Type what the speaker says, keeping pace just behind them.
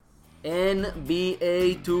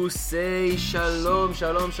NBA to say, שלום,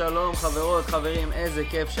 שלום, שלום חברות, חברים, איזה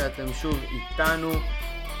כיף שאתם שוב איתנו.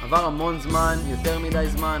 עבר המון זמן, יותר מדי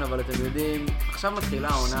זמן, אבל אתם יודעים, עכשיו מתחילה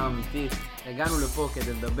העונה האמיתית. הגענו לפה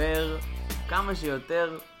כדי לדבר כמה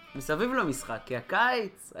שיותר מסביב למשחק, כי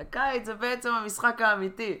הקיץ זה בעצם המשחק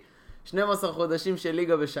האמיתי. 12 חודשים של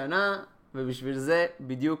ליגה בשנה, ובשביל זה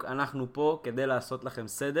בדיוק אנחנו פה כדי לעשות לכם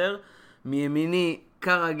סדר. מימיני,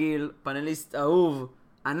 כרגיל, פאנליסט אהוב,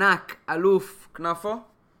 ענק, אלוף, כנפו.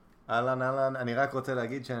 אהלן, אני רק רוצה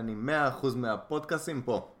להגיד שאני 100% מהפודקאסים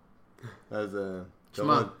פה. אז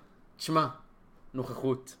תשמע,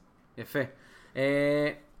 נוכחות, יפה.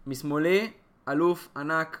 משמאלי, אלוף,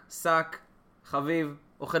 ענק, סק, חביב,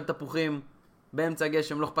 אוכל תפוחים, באמצע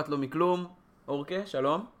גשם, לא אכפת לו מכלום. אורקה,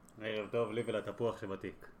 שלום. ערב טוב, לי ולתפוח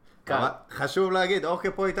שבתיק. חשוב להגיד,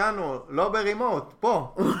 אורקה פה איתנו, לא ברימוט,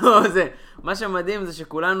 פה. מה שמדהים זה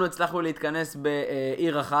שכולנו הצלחנו להתכנס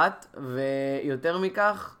בעיר אחת, ויותר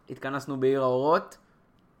מכך, התכנסנו בעיר האורות,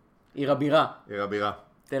 עיר הבירה,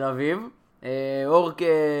 תל אביב. אורקה,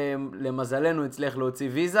 למזלנו, הצליח להוציא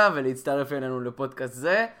ויזה ולהצטרף אלינו לפודקאסט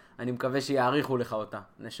זה. אני מקווה שיעריכו לך אותה,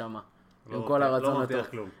 נשמה. עם כל הרצון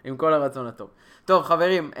הטוב. עם כל הרצון הטוב. טוב,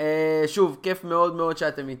 חברים, שוב, כיף מאוד מאוד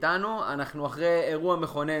שאתם איתנו. אנחנו אחרי אירוע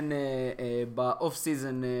מכונן באוף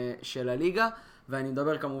סיזן של הליגה, ואני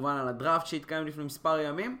מדבר כמובן על הדראפט שהתקיים לפני מספר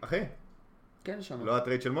ימים. אחי? כן, שמע. לא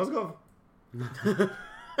הטרייד של מוזגוב?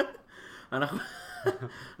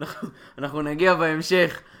 אנחנו נגיע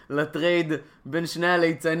בהמשך לטרייד בין שני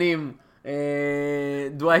הליצנים,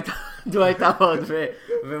 דווייט האוורד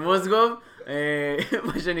ומוזגוב.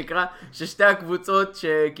 מה שנקרא, ששתי הקבוצות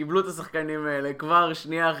שקיבלו את השחקנים האלה כבר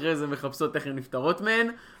שנייה אחרי זה מחפשות איך הן נפטרות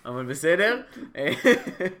מהן, אבל בסדר.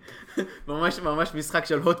 ממש משחק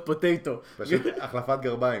של hot potato. פשוט החלפת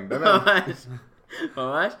גרביים, באמת.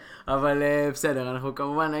 ממש, אבל בסדר, אנחנו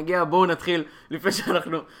כמובן נגיע. בואו נתחיל, לפני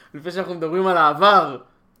שאנחנו מדברים על העבר,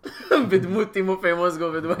 בדמות טימופי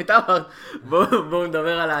מוזגוב ודווייט האוורד, בואו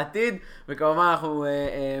נדבר על העתיד, וכמובן אנחנו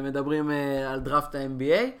מדברים על דראפט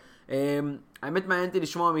ה-NBA. האמת מעניינתי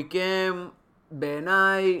לשמוע מכם,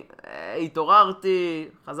 בעיניי התעוררתי,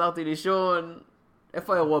 חזרתי לישון,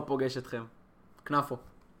 איפה האירוע פוגש אתכם? כנפו.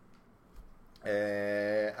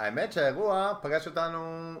 האמת שהאירוע פגש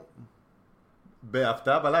אותנו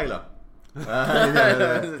בהפתעה בלילה.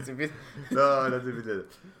 זה ציפית. לא ציפית לזה.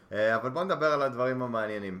 אבל בואו נדבר על הדברים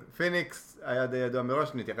המעניינים. פיניקס היה די ידוע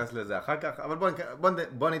מראש, נתייחס לזה אחר כך, אבל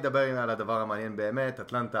בואו נדבר על הדבר המעניין באמת,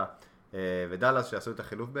 אטלנטה ודלס שעשו את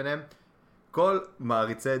החילוף ביניהם. כל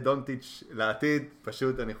מעריצי דונטיץ' לעתיד,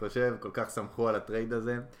 פשוט אני חושב, כל כך שמחו על הטרייד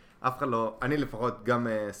הזה. אף אחד לא, אני לפחות גם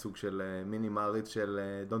סוג של מיני מעריץ של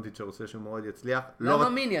דונטיץ' שרוצה שהוא מאוד יצליח. למה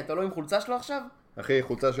מיני? אתה לא עם חולצה שלו עכשיו? אחי,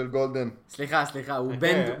 חולצה של גולדן. סליחה, הוא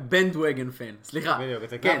בנדווגן פן. סליחה.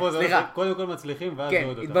 כן, סליחה. קודם כל מצליחים ואז כן,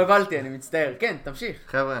 התבלבלתי, אני מצטער. כן, תמשיך.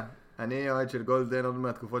 חבר'ה, אני אוהד של גולדן עוד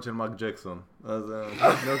מהתקופות של מרק ג'קסון. אז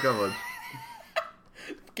לא כבוד.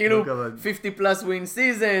 כאילו 50 plus win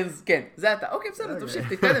seasons, כן, זה אתה. אוקיי, בסדר,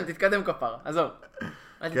 תמשיך, תתקדם כפר, עזוב.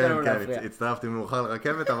 כן, הצטרפתי מאוחר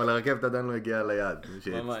לרכבת, אבל הרכבת עדיין לא הגיעה ליד,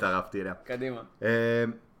 שהצטרפתי אליה. קדימה.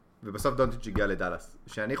 ובסוף דונטיץ' הגיע לדלס,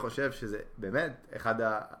 שאני חושב שזה באמת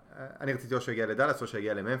אני רציתי או שהגיע לדלס או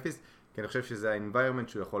שהגיע לממפיס, כי אני חושב שזה ה-environment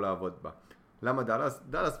שהוא יכול לעבוד בה. למה דלס?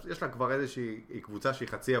 דלס יש לה כבר איזושהי קבוצה שהיא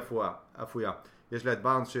חצי אפויה. יש לה את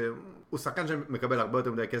בארנס שהוא שחקן שמקבל הרבה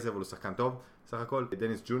יותר מדי כסף, אבל הוא שחקן טוב, סך הכל.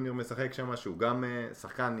 דניס ג'וניור משחק שם, שהוא גם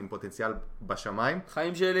שחקן עם פוטנציאל בשמיים.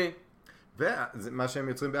 חיים שלי. ומה שהם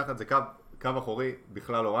יוצרים ביחד זה קו אחורי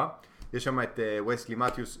בכלל לא רע. יש שם את וסלי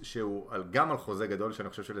מתיוס שהוא גם על חוזה גדול, שאני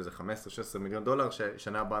חושב של איזה 15-16 מיליון דולר,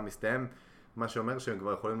 ששנה הבאה מסתיים, מה שאומר שהם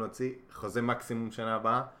כבר יכולים להוציא חוזה מקסימום שנה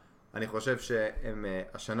הבאה. אני חושב שהם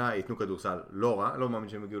השנה ייתנו כדורסל לא רע, לא מאמין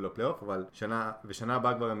שהם יגיעו לפלייאוף, אבל שנה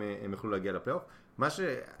הבאה כבר הם יוכלו להגיע לפלייאוף.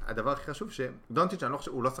 הדבר הכי חשוב שדונטיץ'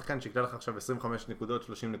 הוא לא שחקן שיקלה לך עכשיו 25 נקודות,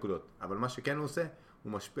 30 נקודות, אבל מה שכן הוא עושה,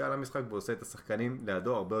 הוא משפיע על המשחק ועושה את השחקנים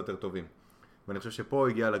לידו הרבה יותר טובים. ואני חושב שפה הוא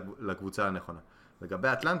הגיע לקבוצה הנכונה. לגבי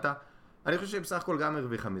אטלנטה, אני חושב שהיא בסך הכל גם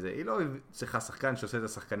הרוויחה מזה. היא לא צריכה שחקן שעושה את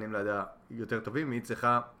השחקנים לידה יותר טובים, היא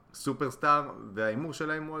צריכה סופרסטאר, והאימור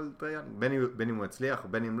שלהם הוא על טריין. בין אם הוא הצליח,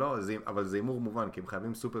 בין אם לא, אבל זה אימור מובן, כי הם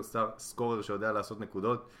חייבים סופרסטאר, סקורר שיודע לעשות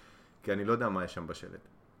נקודות, כי אני לא יודע מה יש שם בשלט.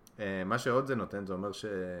 מה שעוד זה נותן, זה אומר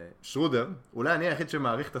ששרודר, אולי אני היחיד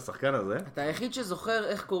שמעריך את השחקן הזה. אתה היחיד שזוכר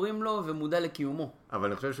איך קוראים לו ומודע לקיומו. אבל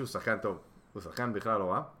אני חושב שהוא שחקן טוב. הוא שחקן בכלל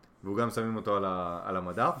לא רע, והוא גם שמים אותו על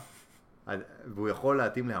המדף, והוא יכול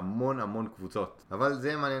להתאים להמון קבוצות. אבל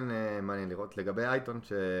זה מעניין לראות. לגבי אייטון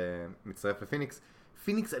שמצטרף לפיניקס,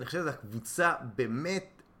 פיניקס אני חושב שזו הקבוצה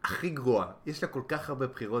באמת הכי גרוע. יש לה כל כך הרבה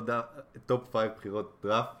בחירות, טופ 5 בחירות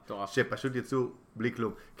דראפט, שפשוט יצאו בלי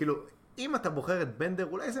כלום. כאילו, אם אתה בוחר את בנדר,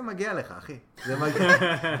 אולי זה מגיע לך, אחי. זה מגיע.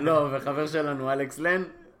 לא, וחבר שלנו, אלכס לן.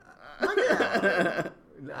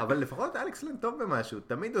 אבל לפחות אלכס לן טוב במשהו.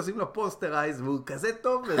 תמיד עושים לו פוסטרייז, והוא כזה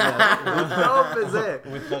טוב בזה. הוא טוב בזה.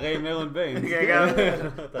 הוא מתחרה עם אירון ביינס.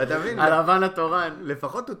 אתה מבין? הלבן התורן.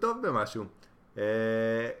 לפחות הוא טוב במשהו.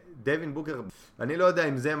 דייווין בוקר, אני לא יודע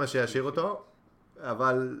אם זה מה שישאיר אותו,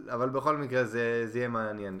 אבל בכל מקרה זה יהיה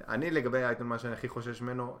מעניין. אני לגבי אייטון, מה שאני הכי חושש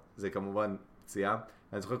ממנו, זה כמובן פציעה.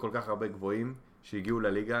 אני זוכר כל כך הרבה גבוהים שהגיעו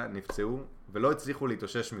לליגה, נפצעו, ולא הצליחו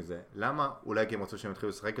להתאושש מזה. למה? אולי כי הם רצו שהם התחילו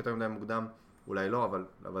לשחק יותר מדי מוקדם, אולי לא,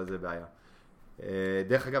 אבל זה בעיה.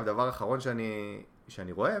 דרך אגב, דבר אחרון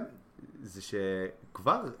שאני רואה, זה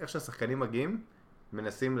שכבר איך שהשחקנים מגיעים,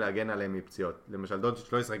 מנסים להגן עליהם מפציעות. למשל,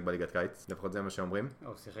 דונצ'יץ' לא ישחק בליגת קיץ, לפחות זה מה שאומרים.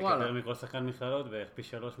 הוא שיחק יותר מכל שחקן מכללות, ואיך פי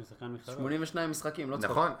 3 משחקן מכללות. 82 משחקים, לא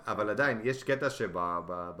צחוק. נכון, אבל עדיין, יש קטע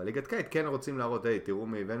שבליגת קיץ כן רוצים להראות, היי, תראו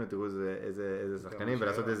מי הבאנו, תראו איזה שחקנים,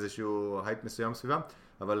 ולעשות איזשהו הייפ מסוים סביבם,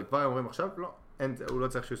 אבל כבר אומרים עכשיו, לא, הוא לא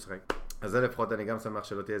צריך שהוא ישחק. אז זה לפחות אני גם שמח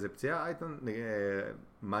שלא תהיה איזה פציעה. אייטון,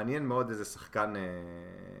 מעניין מאוד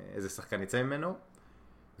איזה שחקן יצא ממנו,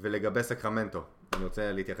 ולגבי סקרמנטו, אני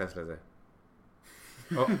רוצה להתייחס לזה.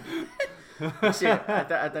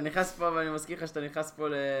 אתה נכנס פה, ואני מזכיר לך שאתה נכנס פה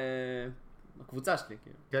לקבוצה שלי.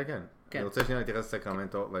 כן. אני רוצה שנייה להתייחס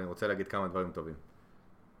לסקרמנטו, ואני רוצה להגיד כמה דברים טובים.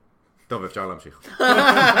 טוב, אפשר להמשיך.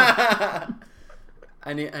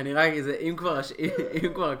 אני רק,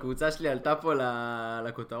 אם כבר הקבוצה שלי עלתה פה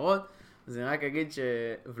לכותרות, אז אני רק אגיד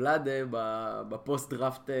שוולאדה בפוסט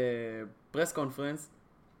דראפט פרס קונפרנס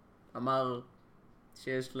אמר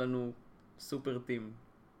שיש לנו סופר טים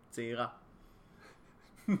צעירה.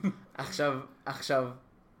 עכשיו,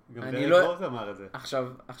 גם דרק רוז אמר את זה.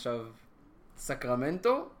 עכשיו,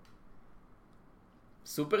 סקרמנטו,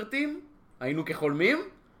 סופר טים, היינו כחולמים?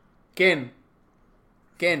 כן,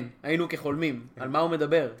 היינו כחולמים. על מה הוא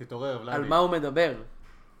מדבר? תתעורר, ולאדי. על מה הוא מדבר?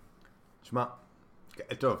 שמע,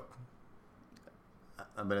 טוב.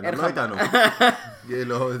 הבן אדם לא איתנו.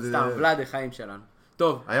 סתם, ולאדי, חיים שלנו.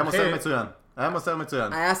 טוב. היה מוסר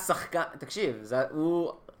מצוין. היה שחקן, תקשיב,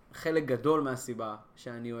 הוא חלק גדול מהסיבה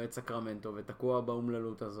שאני אוהד סקרמנטו ותקוע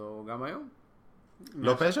באומללות הזו גם היום.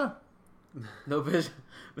 לא פשע? לא פשע.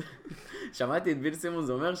 שמעתי את ביל סימונס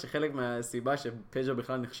אומר שחלק מהסיבה שפשע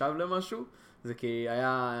בכלל נחשב למשהו, זה כי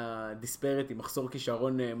היה דיספריטי, מחסור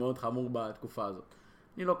כישרון מאוד חמור בתקופה הזאת.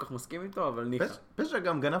 אני לא כך מסכים איתו, אבל ניחא. פשע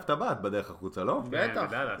גם גנב טבעת בדרך החוצה, לא?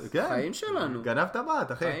 בטח. חיים שלנו. גנב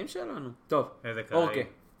טבעת, אחי. חיים שלנו. טוב, אוקיי.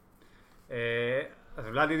 אז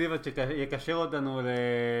ולאדי דיבאץ' יקשר אותנו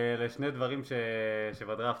לשני דברים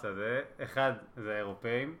שבדראפט הזה. אחד זה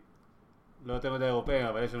האירופאים. לא יותר מדי אירופאים,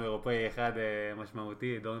 אבל יש לנו אירופאי אחד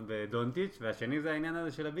משמעותי בדונטיץ', והשני זה העניין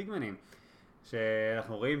הזה של הביגמנים.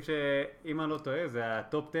 שאנחנו רואים שאם אני לא טועה, זה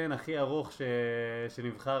הטופ 10 הכי ארוך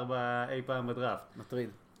שנבחר אי פעם בדראפט. מטריד.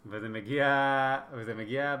 וזה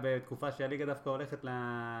מגיע בתקופה שהליגה דווקא הולכת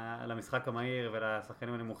למשחק המהיר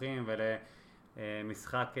ולשחקנים הנמוכים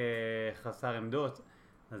ולמשחק חסר עמדות.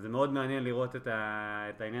 אז זה מאוד מעניין לראות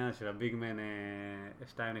את העניין של הביגמן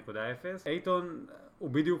 2.0. אייטון הוא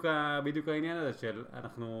בדיוק העניין הזה של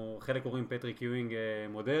אנחנו חלק קוראים פטריק קיואינג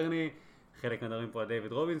מודרני, חלק מדברים פה על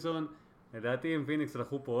דיוויד רובינסון. לדעתי אם פיניקס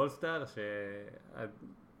לקחו פה אולסטאר,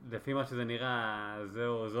 שלפי מה שזה נראה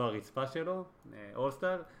זו הרצפה שלו,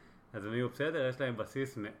 אולסטאר, אז הם יהיו בסדר. יש להם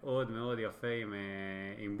בסיס מאוד מאוד יפה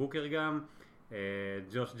עם בוקר גם.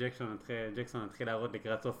 ג'וש ג'קסון התחיל להראות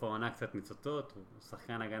לקראת סוף העונה קצת ניצוצות, הוא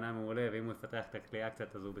שחקן הגנה מעולה, ואם הוא יפתח את הקליעה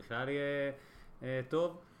קצת אז הוא בכלל יהיה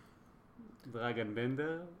טוב. דרגן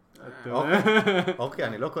בנדר. אוקיי,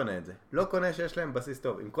 אני לא קונה את זה. לא קונה שיש להם בסיס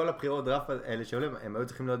טוב. עם כל הבחירות דראפט האלה שעולים, הם היו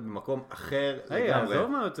צריכים להיות במקום אחר לגמרי.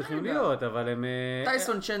 עזוב מה היו צריכים להיות, אבל הם...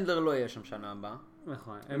 טייסון צ'נדלר לא יהיה שם שנה הבאה.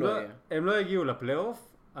 נכון. הם לא הגיעו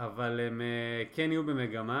לפלייאוף, אבל הם כן יהיו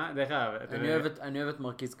במגמה. דרך אגב... אני אוהב את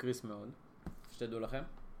מרקיז קריס מאוד. שתדעו לכם.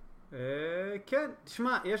 כן,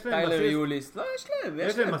 תשמע, יש להם טיילר יוליס, לא,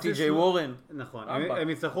 יש להם טי.ג'יי וורן. נכון, הם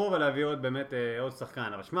יצטרכו אבל להביא עוד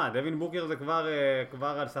שחקן, אבל שמע, דווין בוקר זה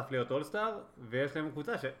כבר על סף להיות אולסטאר, ויש להם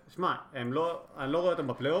קבוצה שמע, אני לא רואה אותם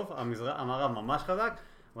בפלייאוף, המערב ממש חזק,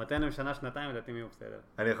 ומתן להם שנה-שנתיים, לדעתי יהיו בסדר.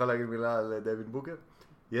 אני יכול להגיד מילה על דווין בוקר?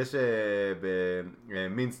 יש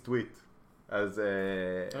במינס טוויט, אז...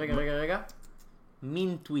 רגע,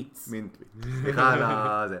 מין טוויטס.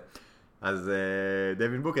 סליחה על זה. אז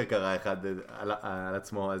דייווין בוקר קרא אחד על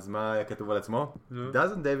עצמו, אז מה היה כתוב על עצמו?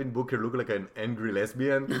 Doesn't דייווין בוקר look like an angry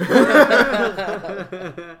lesbian?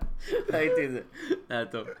 ראיתי את זה. היה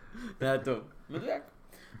טוב. מדויק.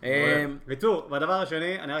 בקיצור, והדבר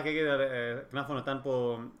השני, אני רק אגיד, כנפו נתן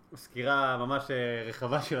פה סקירה ממש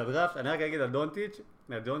רחבה של הדראפט, אני רק אגיד על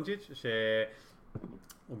דונצ'יץ',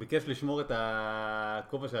 שהוא ביקש לשמור את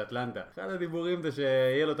הכובע של אטלנטה. אחד הדיבורים זה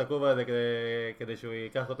שיהיה לו את הכובע הזה כדי שהוא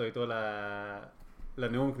ייקח אותו איתו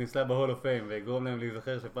לנאום כניסה בהול אוף פיים, ויגרום להם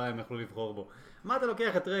להיזכר שפעם הם יכלו לבחור בו. מה אתה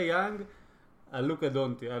לוקח את טריי יאנג על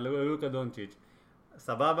לוקה דונצ'יץ'?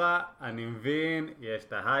 סבבה, אני מבין, יש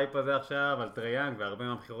את ההייפ הזה עכשיו על טריי יאנג, והרבה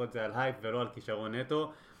מהבחירות זה על הייפ ולא על כישרון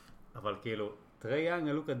נטו, אבל כאילו, טריי יאנג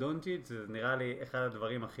על לוקה דונצ'יץ' זה נראה לי אחד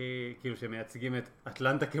הדברים הכי, כאילו, שמייצגים את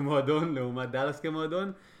אטלנטה כמועדון לעומת דאלאס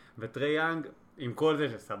כמועדון, וטריי יאנג, עם כל זה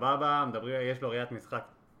שסבבה, יש לו ראיית משחק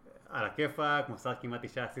על הכיפה, כמו שר כמעט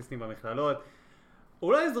 9 אסיסטים במכללות,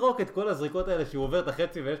 הוא לא יזרוק את כל הזריקות האלה שהוא עובר את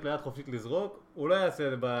החצי ויש לו יד חופשית לזרוק, הוא לא יעשה את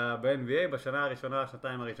זה ב-NBA בשנה הראשונה,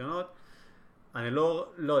 השנתיים הראשונות. אני לא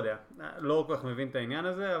יודע, לא כל כך מבין את העניין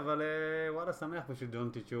הזה, אבל וואלה שמח בשביל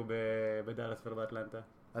דונצ'יץ' שהוא בדאלאס ובאטלנטה.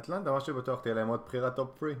 אטלנטה, משהו בטוח תהיה להם עוד בחירת טופ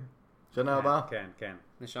פרי. שנה הבאה? כן.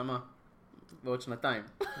 נשמה. בעוד שנתיים.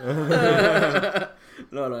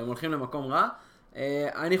 לא, הם הולכים למקום רע.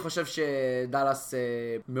 אני חושב שדאלאס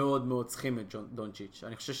מאוד מאוד צריכים את דונצ'יץ'.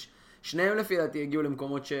 אני חושב ששניהם לפי דעתי הגיעו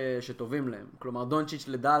למקומות שטובים להם. כלומר, דונצ'יץ'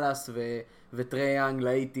 לדאלאס וטריי יאנג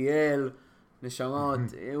ל-ATL. נשמות,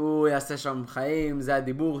 הוא יעשה שם חיים, זה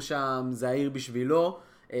הדיבור שם, זה העיר בשבילו.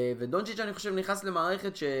 ודונצ'יץ' אני חושב נכנס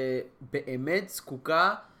למערכת שבאמת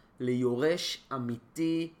זקוקה ליורש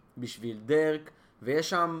אמיתי בשביל דרק, ויש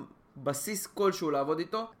שם בסיס כלשהו לעבוד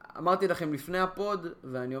איתו. אמרתי לכם לפני הפוד,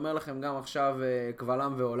 ואני אומר לכם גם עכשיו קבל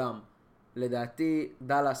עם ועולם. לדעתי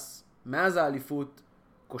דאלאס מאז האליפות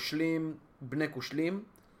כושלים, בני כושלים,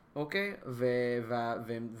 אוקיי?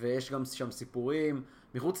 ויש גם שם סיפורים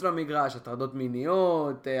מחוץ למגרש, הטרדות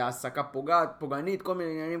מיניות, העסקה פוגענית, כל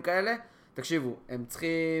מיני עניינים כאלה. תקשיבו, הם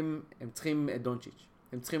צריכים את דונצ'יץ'.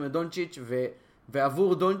 הם צריכים את דונצ'יץ'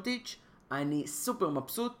 ועבור דונצ'יץ' אני סופר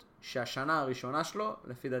מבסוט שהשנה הראשונה שלו,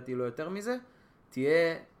 לפי דעתי לא יותר מזה,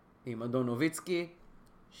 תהיה עם אדון נוביצקי,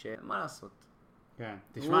 שמה לעשות? כן,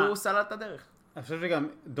 תשמע. הוא סלל את הדרך. אני חושב שגם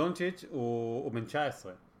דונצ'יץ' הוא בן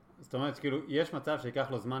 19. זאת אומרת, כאילו, יש מצב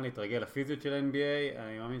שיקח לו זמן להתרגל לפיזיות של NBA,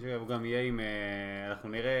 אני מאמין שהוא גם יהיה עם, אנחנו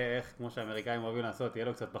נראה איך, כמו שהאמריקאים אוהבים לעשות, יהיה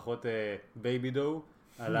לו קצת פחות בייבי דו,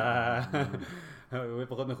 הוא יהיה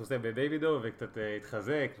פחות מכוסה בבייבי דו, וקצת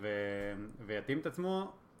יתחזק ויתאים את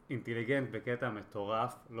עצמו, אינטליגנט בקטע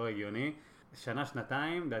מטורף, לא הגיוני. שנה,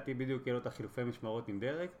 שנתיים, דעתי בדיוק יהיה לו את החילופי משמרות עם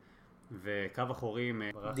דרק, וקו אחורי עם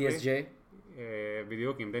DSJ.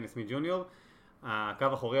 בדיוק, עם דניס סמית ג'וניור. הקו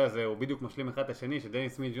האחורי הזה הוא בדיוק משלים אחד את השני,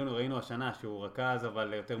 שדניס סמית ג'וניור ראינו השנה שהוא רכז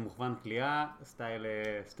אבל יותר מוכוון קליעה, סטייל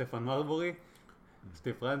סטפן מרבורי,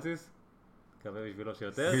 סטיב פרנסיס, מקווה בשבילו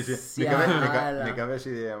שיותר. נקווה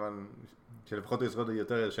שלפחות הוא ישרוד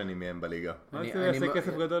יותר שנים מהם בליגה. מה זה יעשה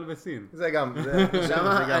כסף גדול בסין? זה גם.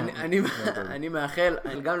 אני מאחל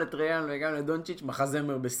גם לטריאן וגם לדונצ'יץ'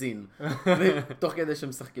 מחזמר בסין, תוך כדי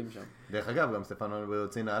שמשחקים שם. דרך אגב, גם סטפן מרבורי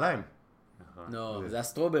הוציא נעליים. לא, זה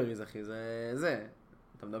הסטרובריז אחי, זה.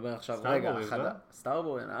 אתה מדבר עכשיו, רגע,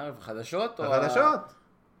 סטארבורי, חדשות? החדשות!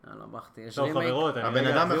 יאללה, בכתי, יש טוב חברות, הבן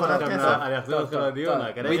אדם מכונת כסף. אני אחזיר אותך לדיון,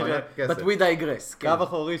 but we digress. קו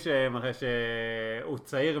אחורי שהוא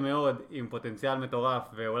צעיר מאוד עם פוטנציאל מטורף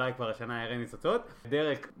ואולי כבר השנה יראה ניצוצות.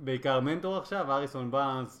 דרק בעיקר מנטור עכשיו, אריסון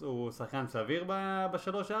בארנס הוא שחקן סביר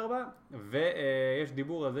ב-3-4 ויש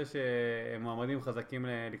דיבור על זה שהם מועמדים חזקים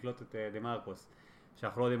לקלוט את דמרקוס.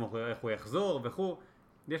 שאנחנו לא יודעים איך הוא יחזור וכו'.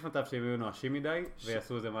 יש מצב שהם יהיו נואשים מדי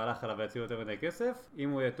ויעשו איזה מהלך עליו ויציעו יותר מדי כסף. אם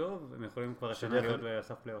הוא יהיה טוב, הם יכולים כבר השנה להיות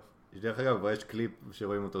בסף פלייאוף. דרך אגב, כבר יש קליפ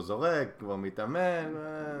שרואים אותו זורק, כבר מתאמן,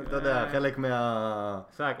 אתה יודע, חלק מה...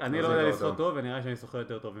 סק, אני לא יודע לשחות טוב ונראה שאני שוחה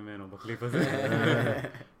יותר טוב ממנו בקליפ הזה.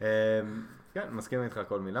 כן, מסכים איתך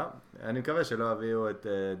כל מילה. אני מקווה שלא יביאו את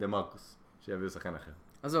דמרקוס, שיביאו שחקן אחר.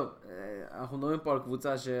 עזוב, אנחנו מדברים פה על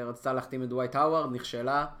קבוצה שרצתה להחתים את דווייט האווארד,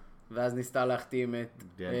 נכשלה. ואז ניסתה להחתים את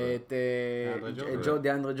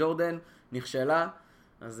דיאנדרה ג'ורדן, נכשלה,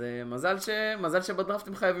 אז מזל שבדראפט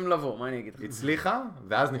הם חייבים לבוא, מה אני אגיד לך? הצליחה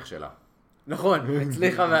ואז נכשלה. נכון,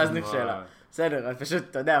 הצליחה ואז נכשלה. בסדר, אז פשוט,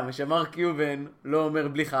 אתה יודע, מה שמרק קיובן לא אומר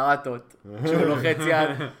בלי חרטות, כשהוא לוחץ יד,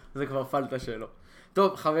 זה כבר פלטה שלו.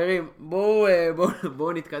 טוב, חברים,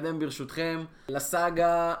 בואו נתקדם ברשותכם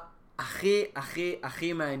לסאגה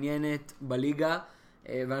הכי מעניינת בליגה,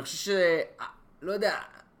 ואני חושב לא יודע,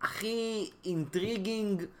 הכי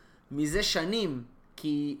אינטריגינג מזה שנים,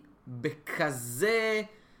 כי בכזה,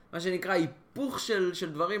 מה שנקרא, היפוך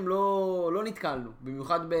של דברים לא נתקלנו,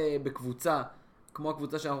 במיוחד בקבוצה, כמו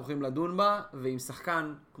הקבוצה שאנחנו הולכים לדון בה, ועם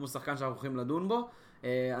שחקן, כמו שחקן שאנחנו הולכים לדון בו,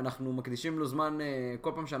 אנחנו מקדישים לו זמן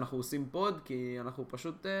כל פעם שאנחנו עושים פוד, כי אנחנו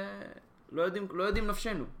פשוט לא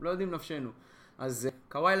יודעים נפשנו. אז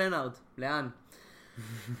קוואי לנארד, לאן?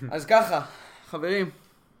 אז ככה, חברים,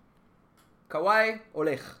 קוואי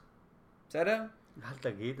הולך, בסדר? אל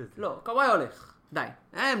תגיד את זה. לא, קוואי הולך, די.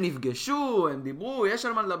 הם נפגשו, הם דיברו, יש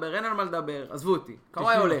על מה לדבר, אין על מה לדבר, עזבו אותי.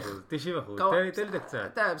 קוואי הולך. 90%, תן לי את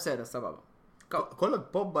קצת. בסדר, סבבה. כל עוד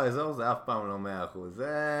פה באזור זה אף פעם לא 100%.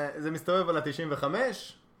 זה מסתובב על ה-95.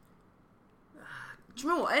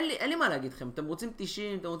 תשמעו, אין לי מה להגיד לכם. אתם רוצים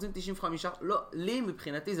 90, אתם רוצים 95, לא, לי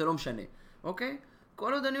מבחינתי זה לא משנה, אוקיי?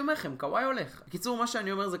 כל עוד אני אומר לכם, קוואי הולך. בקיצור, מה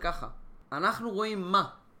שאני אומר זה ככה. אנחנו רואים מה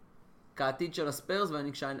כעתיד של הספיירס,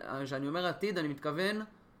 וכשאני אומר עתיד, אני מתכוון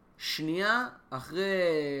שנייה אחרי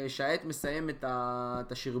שהעת מסיים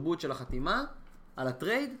את השרבוט של החתימה על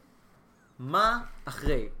הטרייד, מה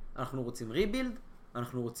אחרי? אנחנו רוצים ריבילד,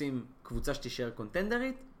 אנחנו רוצים קבוצה שתישאר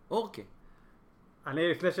קונטנדרית, אורקה.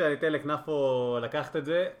 אני לפני שאני אתן לכנפו לקחת את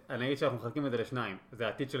זה, אני אגיד שאנחנו מחלקים את זה לשניים. זה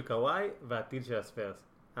העתיד של קוואי והעתיד של הספיירס.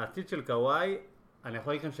 העתיד של קוואי, אני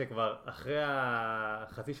יכול להגיד לכם שכבר אחרי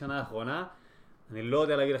החצי שנה האחרונה, אני לא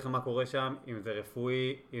יודע להגיד לכם מה קורה שם, אם זה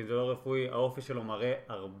רפואי, אם זה לא רפואי, האופי שלו מראה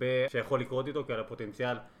הרבה שיכול לקרות איתו, כי על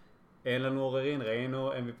הפוטנציאל אין לנו עוררין,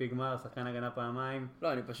 ראינו MVP גמר, שחקן הגנה פעמיים.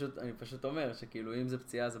 לא, אני פשוט אומר שכאילו אם זה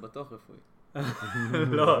פציעה זה בטוח רפואי.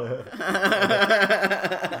 לא.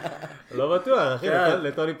 לא בטוח, אחי,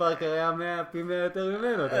 לטוני פארקר היה 100 פי 100 יותר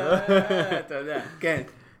ממנו, אתה יודע, כן.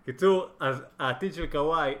 קיצור, אז העתיד של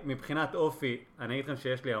קוואי מבחינת אופי, אני אגיד לכם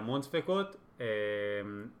שיש לי המון ספקות,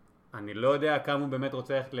 אני לא יודע כמה הוא באמת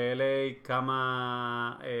רוצה ללכת ל-LA,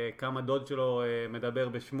 כמה דוד שלו מדבר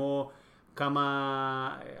בשמו,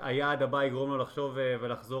 כמה היעד הבא יגרום לו לחשוב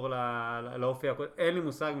ולחזור לאופי, אין לי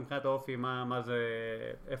מושג מבחינת האופי מה זה,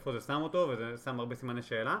 איפה זה שם אותו, וזה שם הרבה סימני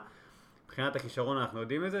שאלה. מבחינת הכישרון אנחנו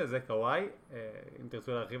יודעים את זה, זה קוואי, אם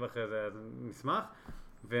תרצו להרחיב אחרי זה אז נשמח.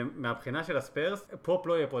 ומהבחינה של הספיירס, פופ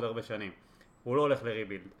לא יהיה פה עוד הרבה שנים, הוא לא הולך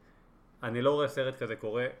לריבילד. אני לא רואה סרט כזה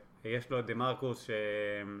קורה, יש לו את דמרקוס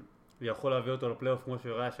שיכול להביא אותו לפלייאוף כמו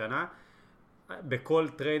שהוא ראה השנה, בכל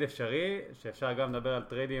טרייד אפשרי, שאפשר גם לדבר על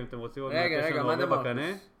טריידים אם אתם רוצים עוד רגע, מה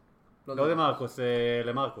דמרקוס? לא דמרקוס,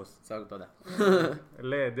 למרקוס. סגור, תודה.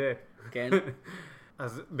 כן.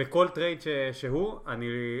 אז בכל טרייד שהוא,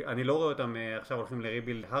 אני לא רואה אותם עכשיו הולכים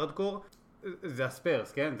לריבילד הארדקור, זה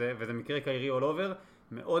הספיירס, כן? וזה מקרה קיירי all over,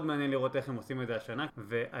 מאוד מעניין לראות איך הם עושים את זה השנה,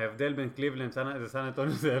 וההבדל בין קליבלנד וסן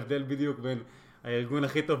אנטוניו זה ההבדל בדיוק בין הארגון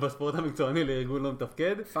הכי טוב בספורט המקצועני לארגון לא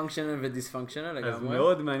מתפקד. פונקשיונל ודיספונקשיונל לגמרי. אז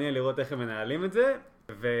מאוד מעניין לראות איך הם מנהלים את זה,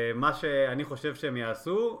 ומה שאני חושב שהם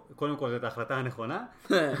יעשו, קודם כל זאת ההחלטה הנכונה.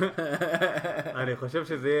 אני חושב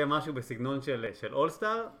שזה יהיה משהו בסגנון של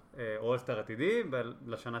אולסטאר, אולסטאר עתידי,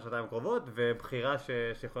 לשנה שנתיים הקרובות, ובחירה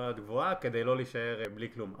שיכולה להיות גבוהה כדי לא להישאר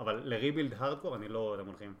בלי כלום. אבל לריבילד הארדקור אני לא יודע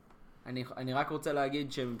מולכים. אני רק רוצה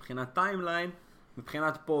להגיד שמבחינת טיימליין,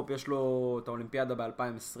 מבחינת פופ יש לו את האולימפיאדה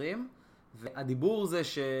ב-2020, והדיבור זה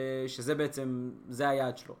שזה בעצם, זה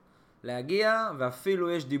היעד שלו. להגיע, ואפילו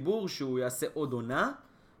יש דיבור שהוא יעשה עוד עונה,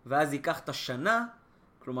 ואז ייקח את השנה,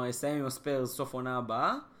 כלומר יסיים עם הספיירס סוף עונה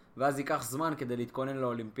הבאה, ואז ייקח זמן כדי להתכונן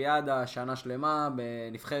לאולימפיאדה, שנה שלמה,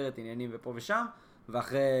 בנבחרת עניינים ופה ושם,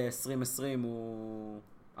 ואחרי 2020 הוא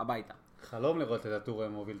הביתה. חלום לראות את הטור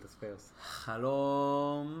מוביל את הספיירס.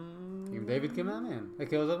 חלום... עם דיוויד כמאמן,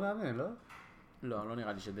 כעוזר מאמן, לא? לא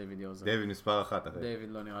נראה לי שדיוויד יהיה עוזר. דיוויד מספר 1 אחרי. דיוויד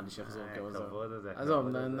לא נראה לי שיחזור כעוזר. כבוד הזה. עזוב,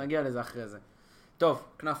 נגיע לזה אחרי זה. טוב,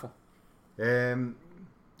 כנפו.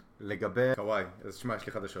 לגבי קוואי, אז שמע, יש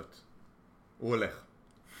לי חדשות. הוא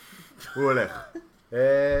הולך.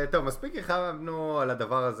 טוב, מספיק הרחבנו על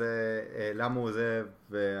הדבר הזה, למה הוא עוזב,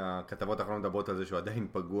 והכתבות האחרונות מדברות על זה שהוא עדיין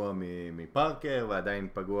פגוע מפארקר, ועדיין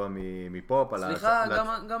פגוע מפופ. סליחה,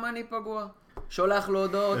 גם אני פגוע. שולח לו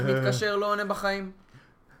הודעות, מתקשר, לא עונה בחיים.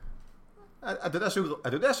 אתה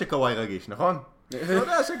יודע שקוואי רגיש, נכון? אתה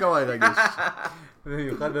יודע שקוואי רגיש.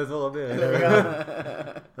 במיוחד באזור הברך.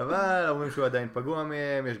 אבל אומרים שהוא עדיין פגוע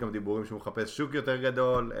מהם, יש גם דיבורים שהוא מחפש שוק יותר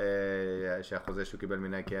גדול, שהחוזה שהוא קיבל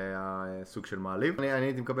מנייקי היה סוג של מעליב. אני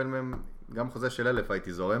הייתי מקבל מהם גם חוזה של 1,000,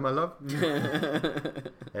 הייתי זורם עליו.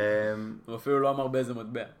 הוא אפילו לא אמר באיזה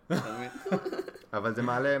מטבע. אבל זה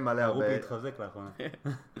מעלה הרבה... הרופי התחזק לאחרונה.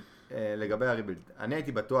 לגבי הריבילד, אני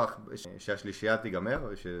הייתי בטוח שהשלישייה תיגמר,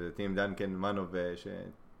 שטים דנקן, מנו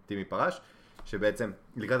וטימי פרש, שבעצם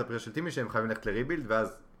לקראת הפרישה של טימי שהם חייבים ללכת לריבילד,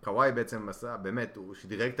 ואז קוואי בעצם עשה, באמת, הוא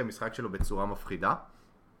שדירג את המשחק שלו בצורה מפחידה,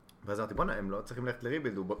 ואז אמרתי, בוא'נה, הם לא צריכים ללכת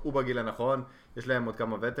לריבילד, הוא בגיל הנכון, יש להם עוד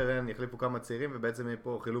כמה וטרן, יחליפו כמה צעירים, ובעצם יהיה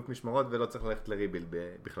פה חילוק משמרות ולא צריך ללכת לריבילד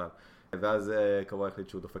בכלל. ואז קוואי החליט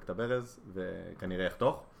שהוא דופק את הברז, וכנראה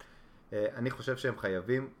יחתוך. אני חושב שהם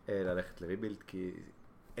חייבים ללכת לריבילד, כי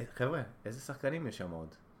חבר'ה, איזה שחקנים יש שם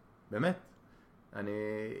עוד? באמת?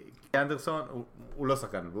 אנדרסון הוא לא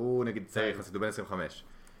שחקן, והוא נגיד צעיר יחסית, הוא בן 25.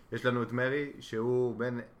 יש לנו את מרי, שהוא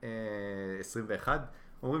בן 21.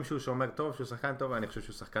 אומרים שהוא שומר טוב, שהוא שחקן טוב, אני חושב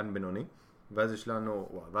שהוא שחקן בינוני. ואז יש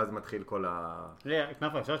לנו, ואז מתחיל כל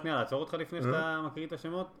כנפה, אפשר שנייה לעצור אותך לפני שאתה מקריא את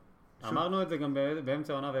השמות? אמרנו את זה גם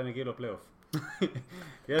באמצע העונה והם הגיעו לפלייאוף.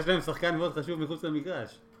 יש להם שחקן מאוד חשוב מחוץ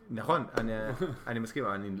למגרש. נכון, אני מסכים,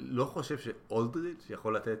 אני לא חושב שאולדריץ'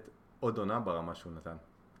 יכול לתת עוד עונה ברמה שהוא נתן.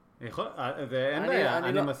 אין בעיה,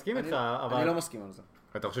 אני מסכים איתך, אבל... אני לא מסכים על זה.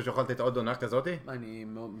 אתה חושב שיכול לתת עוד עונה כזאת? אני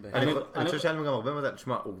חושב שהיה לנו גם הרבה מזל.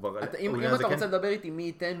 שמע, הוא כבר... אם אתה רוצה לדבר איתי מי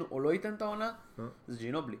ייתן או לא ייתן את העונה, זה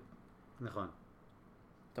ג'ינובלי. נכון.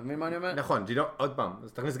 אתה מבין מה אני אומר? נכון, ג'ינו, עוד פעם,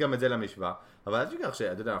 אז תכניס גם את זה למשוואה, אבל אל תשכח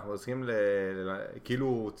שאתה יודע, אנחנו עוסקים כאילו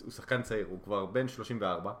הוא שחקן צעיר, הוא כבר בן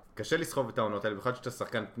 34, קשה לסחוב את העונות האלה, במיוחד שאתה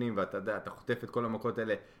שחקן פנים ואתה יודע, אתה חוטף את כל המכות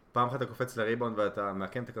האלה, פעם אחת אתה קופץ לריבאונד ואתה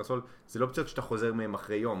מעקם את הקרסול, זה לא פצעות שאתה חוזר מהם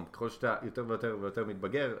אחרי יום, ככל שאתה יותר ויותר ויותר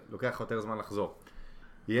מתבגר, לוקח יותר זמן לחזור.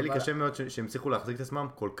 יהיה לי קשה מאוד שהם הצליחו להחזיק את עצמם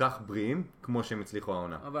כל כך בריאים כמו שהם הצליחו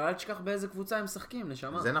העונה. אבל אל תשכח באיזה קבוצה הם משחקים,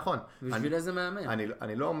 נשמה. זה נכון. בשביל איזה מאמן.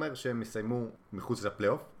 אני לא אומר שהם יסיימו מחוץ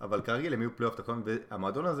לפלייאוף, אבל כרגיל הם יהיו פלייאוף תחתון,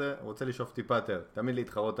 והמועדון הזה רוצה לשאוף טיפה יותר, תמיד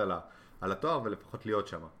להתחרות על התואר ולפחות להיות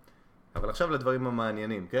שם. אבל עכשיו לדברים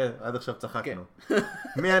המעניינים, כן? עד עכשיו צחקנו.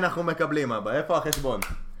 מי אנחנו מקבלים, אבא? איפה החשבון?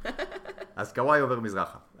 אז קוואי עובר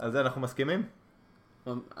מזרחה. על זה אנחנו מסכימים?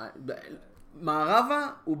 מערבה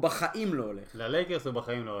הוא בחיים לא הולך. ללייקרס הוא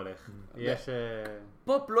בחיים לא הולך. יש...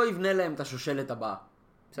 פופ לא יבנה להם את השושלת הבאה.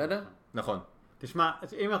 בסדר? נכון. תשמע,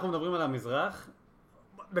 אם אנחנו מדברים על המזרח,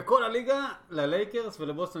 בכל הליגה, ללייקרס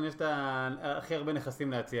ולבוסטון יש הכי הרבה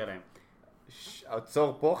נכסים להציע להם.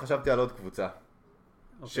 עצור פה, חשבתי על עוד קבוצה.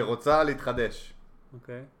 שרוצה להתחדש.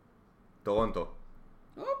 אוקיי. טורונטו.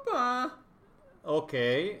 הופה.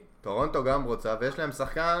 אוקיי. טורונטו גם רוצה, ויש להם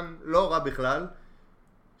שחקן לא רע בכלל,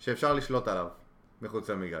 שאפשר לשלוט עליו מחוץ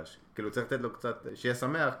למגרש. כאילו צריך לתת לו קצת, שיהיה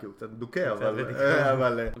שמח, כי הוא קצת דוקה,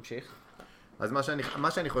 אבל... תמשיך. אז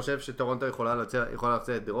מה שאני חושב שטורונטו יכולה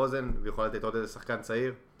להציע את דרוזן, ויכולה לתת עוד איזה שחקן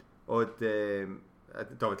צעיר, או את...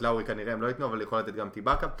 טוב, את לאורי כנראה הם לא ייתנו, אבל יכולה לתת גם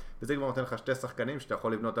טיבקה, וזה כבר נותן לך שתי שחקנים שאתה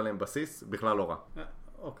יכול לבנות עליהם בסיס, בכלל לא רע.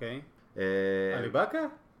 אוקיי. אליבקה?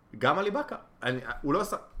 גם אליבקה. הוא לא...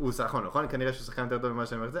 הוא שחקן, נכון? כנראה שהוא שחקן יותר טוב ממה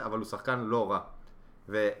שאני אומר את זה, אבל הוא שחקן לא רע.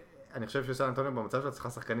 אני חושב שסן אנטוניו במצב שלה צריכה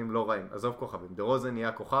שחקנים לא רעים, עזוב כוכבים, דרוזן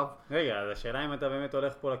נהיה כוכב. רגע, אז השאלה אם אתה באמת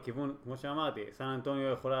הולך פה לכיוון, כמו שאמרתי, סן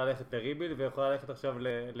אנטוניו יכולה ללכת לריביל ויכולה ללכת עכשיו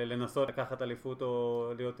לנסות לקחת אליפות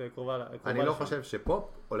או להיות קרובה לשם. אני לא חושב שפופ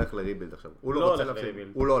הולך לריביל עכשיו. הוא לא הולך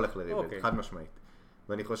לריביל. הוא לא הולך לריביל, חד משמעית.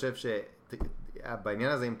 ואני חושב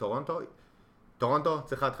שבעניין הזה עם טורונטו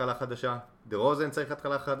צריכה התחלה חדשה, דרוזן צריך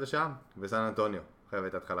התחלה חדשה, וסן אנטוניו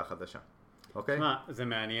חייבת התחלה חדשה. אוקיי? מה, זה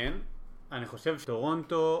מעניין. אני חושב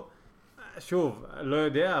שטורונטו, שוב, לא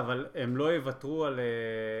יודע, אבל הם לא יוותרו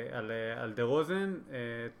על דרוזן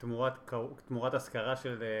תמורת השכרה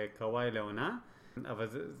של קוואי לעונה, אבל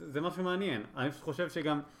זה משהו מעניין. אני חושב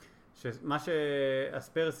שגם שמה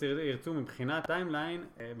שהספרס ירצו מבחינת טיימליין,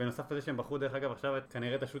 בנוסף לזה שהם בחרו דרך אגב עכשיו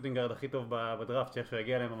כנראה את השוטינגארד הכי טוב בדראפט, שאיך שהוא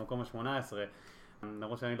יגיע להם במקום ה-18,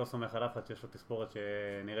 למרות שאני לא סומך על אף אחד שיש לו תספורת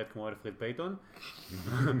שנראית כמו אלפריד פייטון.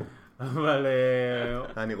 אבל...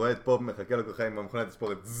 אני רואה את פופ מחכה לו ככה עם המכונת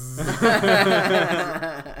תספורת.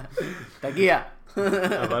 תגיע.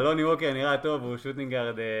 אבל לוני ווקר נראה טוב, הוא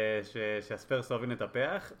שוטינגארד שהספרס אוהבים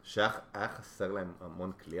לטפח. שהיה חסר להם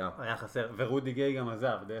המון קליעה. היה חסר, ורודי גיי גם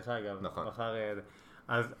עזב, דרך אגב. נכון.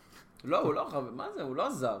 אז... לא, הוא לא חבר, מה זה? הוא לא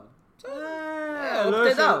עזב.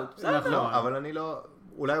 לא, אבל אני לא...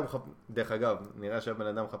 אולי הוא דרך אגב, נראה שהבן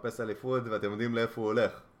אדם מחפש אליפות ואתם יודעים לאיפה הוא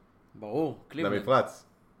הולך. ברור, קליבלנד. למפרץ.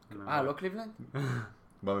 לא קליבלנד?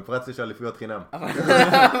 במפרץ יש אליפויות חינם.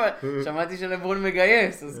 שמעתי שלברון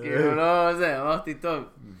מגייס, אז כאילו לא זה, אמרתי טוב.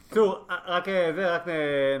 צור, רק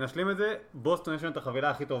נשלים את זה, בוסטון יש לנו את החבילה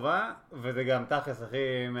הכי טובה, וזה גם תכלס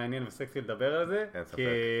הכי מעניין וסקסי לדבר על זה, כי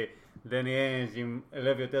דני אנג' עם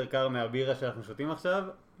לב יותר קר מהבירה שאנחנו שותים עכשיו,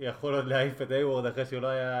 יכול עוד להעיף את איוורד אחרי שהוא לא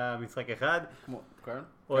היה משחק אחד,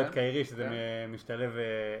 או את קיירי שזה משתלב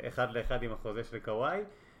אחד לאחד עם החוזה של קוואי,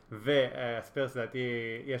 והספרס לדעתי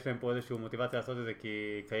יש להם פה איזושהי מוטיבציה לעשות את זה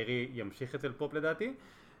כי קיירי ימשיך אצל פופ לדעתי,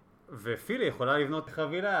 ופילי יכולה לבנות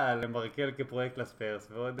חבילה למרקל כפרויקט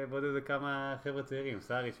לספרס, ועוד איזה כמה חבר'ה צעירים,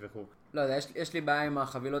 סאריש וכו'. לא יודע, יש לי בעיה עם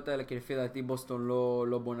החבילות האלה, כי לפי דעתי בוסטון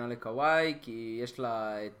לא בונה לקוואי, כי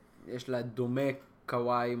יש לה דומה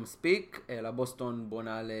קוואי מספיק, אלא בוסטון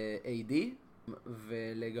בונה ל-AD,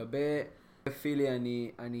 ולגבי פילי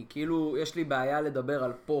אני כאילו, יש לי בעיה לדבר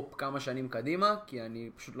על פופ כמה שנים קדימה, כי אני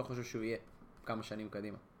פשוט לא חושב שהוא יהיה כמה שנים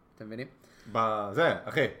קדימה. אתם מבינים? זה,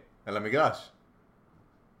 אחי, על המגרש.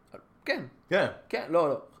 כן. כן. כן,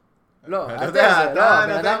 לא. לא, אתה יודע,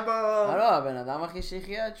 אתה נותן פה... לא, הבן אדם הכי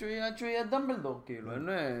שיחיה עד שהוא יהיה דמבלדור, כאילו, אין...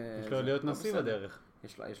 יש לו להיות נשיא בדרך.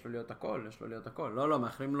 יש לו להיות הכל, לא,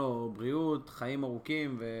 מאחלים לו בריאות, חיים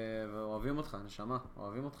ארוכים, ואוהבים אותך, נשמה,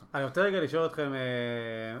 אוהבים אותך. אני רוצה רגע לשאול אתכם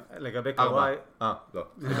לגבי קוואי. לא,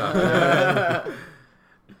 סליחה.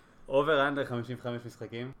 אובר אנדר 55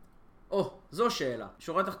 משחקים? זו שאלה.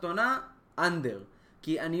 שורה תחתונה, אנדר.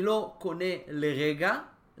 כי אני לא קונה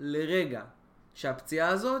לרגע, שהפציעה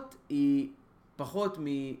הזאת היא פחות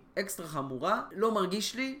מאקסטרה חמורה. לא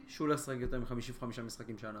מרגיש לי שהוא לא ישחק יותר מ-55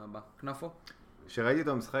 משחקים שנה הבאה. כנפו? כשראיתי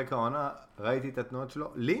אותו משחק העונה, ראיתי את התנועות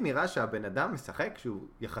שלו. לי נראה שהבן אדם משחק שהוא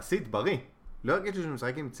יחסית בריא. לא הרגיש לי שהוא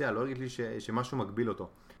משחק עם פציעה, לא הרגיש לי שמשהו מגביל אותו.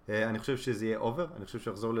 אני חושב שזה יהיה אובר, אני חושב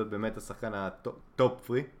שיחזור להיות באמת השחקן הטופ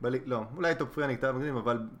פרי, לא, אולי טופ פרי אני קטע בגדים,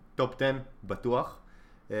 אבל טופ 10 בטוח.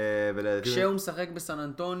 כשהוא משחק בסן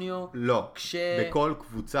אנטוניו? לא, בכל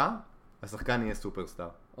קבוצה השחקן יהיה סופרסטאר.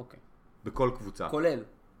 אוקיי. בכל קבוצה.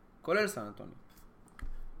 כולל סן אנטוניו.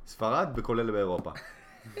 ספרד וכולל באירופה.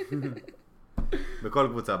 בכל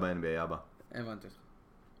קבוצה ב-NBA הבא. הבנתי אותך.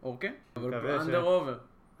 אוקיי? אבל אנדר אובר.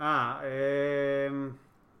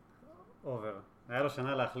 אובר. היה לו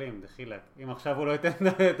שנה להחלים, דחילק. אם עכשיו הוא לא ייתן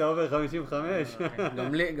את האובר 55.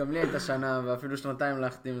 גם לי הייתה שנה ואפילו שנתיים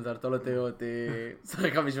להחתים, זה לא תראו אותי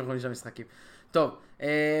שחק 55 משחקים. טוב,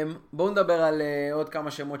 בואו נדבר על עוד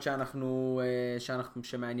כמה שמות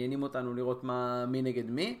שמעניינים אותנו לראות מי נגד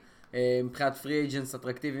מי. מבחינת פרי אייג'נס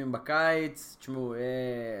אטרקטיביים בקיץ, תשמעו,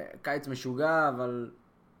 קיץ משוגע, אבל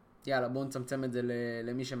יאללה, בואו נצמצם את זה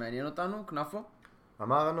למי שמעניין אותנו. כנפו?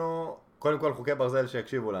 אמרנו, קודם כל חוקי ברזל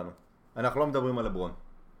שיקשיבו לנו. אנחנו לא מדברים על לברון.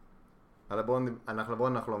 על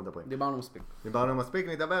לברון אנחנו לא מדברים. דיברנו מספיק,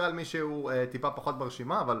 נדבר על מי שהוא טיפה פחות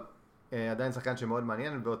ברשימה, אבל עדיין שחקן שמאוד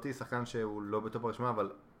מעניין, ואותי שחקן שהוא לא בטופ ברשימה,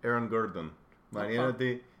 אבל אירון גורדון. מעניין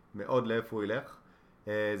אותי מאוד לאיפה הוא ילך.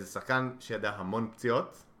 זה שחקן שידע המון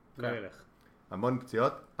פציעות. לא ילך. המון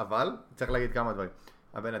פציעות, אבל צריך להגיד כמה דברים.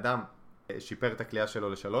 הבן אדם שיפר את הקליעה שלו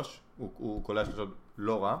לשלוש, הוא קולע שלוש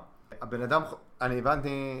לא רע. הבן אדם, אני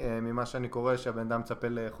הבנתי ממה שאני קורא שהבן אדם מצפה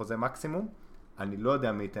לחוזה מקסימום. אני לא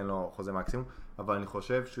יודע מי ייתן לו חוזה מקסימום, אבל אני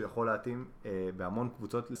חושב שהוא יכול להתאים בהמון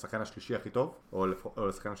קבוצות לשחקן השלישי הכי טוב, או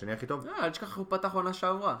לשחקן השני הכי טוב. אל תשכח, הוא פתח עונה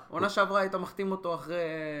שעברה. עונה שעברה היית מחתים אותו אחרי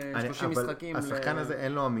 30 משחקים. אבל השחקן הזה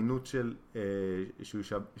אין לו אמינות של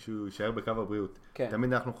שהוא יישאר בקו הבריאות.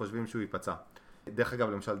 תמיד אנחנו חושבים שהוא ייפצע. דרך אגב,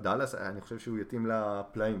 למשל דאלאס, אני חושב שהוא יתאים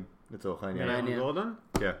לפלאים, לצורך העניין. אירון גורדון?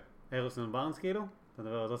 כן. הריסון בארנס כאילו? אתה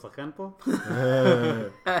מדבר על אותו שחקן פה?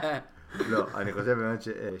 לא, אני חושב באמת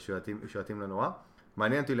שהוא יתאים לנורא.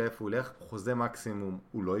 מעניין אותי לאיפה הוא ילך. חוזה מקסימום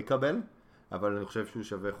הוא לא יקבל, אבל אני חושב שהוא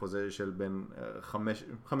שווה חוזה של בין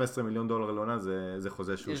 $15 מיליון לעונה, זה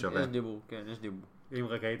חוזה שהוא שווה. יש דיבור, כן, יש דיבור. אם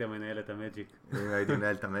רק היית מנהל את המג'יק. אם הייתי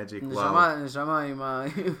מנהל את המג'יק, וואו. נשמע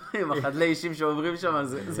עם החדלי אישים שעוברים שם,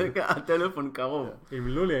 זה הטלפון קרוב. אם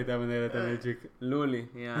לולי הייתה מנהל את המג'יק. לולי,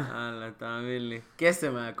 יאללה, תאמין לי.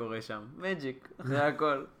 קסם היה קורה שם, מג'יק, זה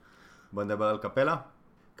הכל. בוא נדבר על קפלה.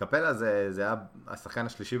 קפלה זה היה השחקן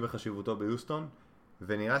השלישי בחשיבותו ביוסטון,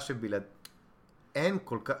 ונראה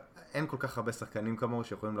אין כל כך הרבה שחקנים כמוהו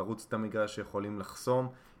שיכולים לרוץ את המגרש, שיכולים לחסום,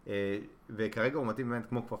 וכרגע הוא מתאים באמת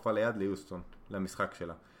כמו כפפה ליד ליוסטון, למשחק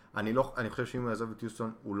שלה. אני חושב שאם הוא יעזוב את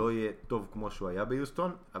יוסטון, הוא לא יהיה טוב כמו שהוא היה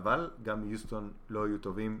ביוסטון, אבל גם יוסטון לא יהיו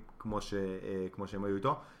טובים כמו שהם היו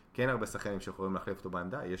איתו. כן הרבה שחקנים שיכולים להחליף אותו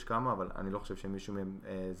בעמדה, יש כמה, אבל אני לא חושב שמישהו מהם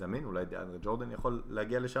זמין, אולי דיאנדרה ג'ורדן יכול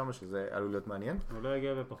להגיע לשם, שזה עלול להיות מעניין. הוא לא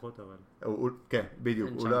יגיע בפחות אבל. כן, בדיוק,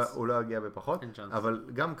 הוא לא יגיע בפחות, אבל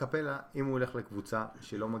גם קפלה, אם הוא הולך לקבוצה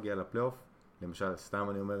שלא מגיע לפלייאוף, למשל, סתם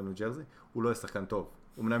אני אומר ניו ג'רזי, הוא לא יהיה שחקן טוב.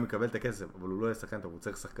 הוא אמנם יקבל את הכסף, אבל הוא לא יהיה שחקן טוב, הוא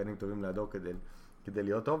צריך שחקנים טובים לידו כדי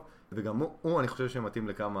להיות טוב, וגם הוא אני חושב שמתאים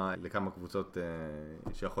לכמה קבוצות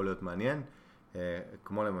שיכול להיות מעניין,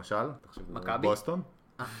 כמו למשל, בוסטון.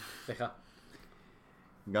 סליחה.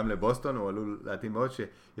 גם לבוסטון הוא עלול להתאים מאוד,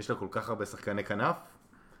 שיש לו כל כך הרבה שחקני כנף,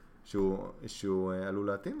 שהוא עלול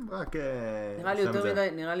להתאים, רק...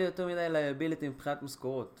 נראה לי יותר מדי לייביליטי מבחינת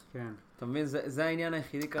משכורות. כן. אתה מבין? זה העניין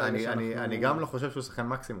היחידי כרגע אני גם לא חושב שהוא שחקן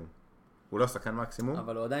מקסימום. הוא לא שחקן מקסימום.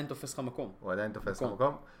 אבל הוא עדיין תופס לך מקום.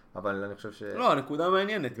 אבל אני חושב לא, הנקודה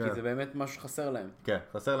מעניינת, כי זה באמת משהו שחסר להם. כן,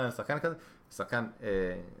 חסר להם שחקן כזה, שחקן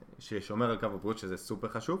ששומר על קו הבריאות, שזה סופר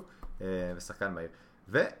חשוב, ושחקן מהיר.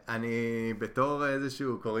 ואני בתור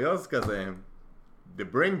איזשהו קוריוז כזה, The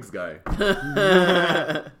Brinks guy.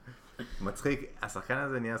 מצחיק, השחקן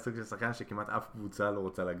הזה נהיה סוג של שחקן שכמעט אף קבוצה לא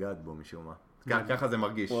רוצה לגעת בו משום מה. ככה זה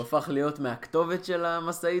מרגיש. הוא הפך להיות מהכתובת של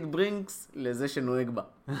המסעית ברינקס לזה שנוהג בה.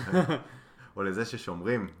 או לזה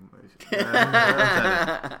ששומרים.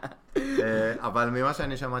 אבל ממה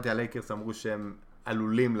שאני שמעתי, הלייקרס אמרו שהם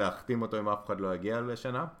עלולים להחתים אותו אם אף אחד לא יגיע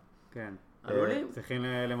לשנה. כן. עלולים. צריכים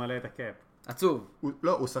למלא את הקאפ. עצוב.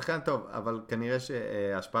 לא, הוא שחקן טוב, אבל כנראה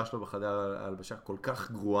שההשפעה שלו בחדר ההלבשה כל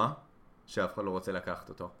כך גרועה, שאף אחד לא רוצה לקחת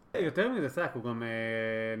אותו. יותר מזה, סק, הוא גם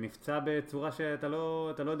נפצע בצורה שאתה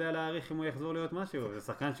לא יודע להעריך אם הוא יחזור להיות משהו. זה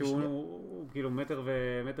שחקן שהוא כאילו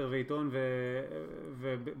מטר ועיתון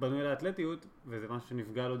ובנוי לאתלטיות, וזה משהו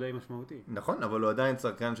שנפגע לו די משמעותי. נכון, אבל הוא עדיין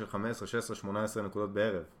שחקן של 15, 16, 18 נקודות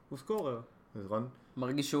בערב. הוא סקורר. נכון?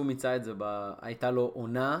 מרגיש שהוא מיצה את זה, הייתה לו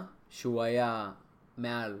עונה שהוא היה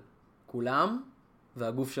מעל כולם,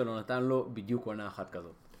 והגוף שלו נתן לו בדיוק עונה אחת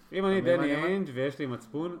כזאת. אם אני דני איינג' ויש לי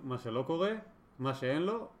מצפון, מה שלא קורה, מה שאין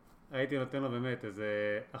לו, הייתי נותן לו באמת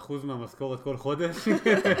איזה 1% מהמשכורת כל חודש,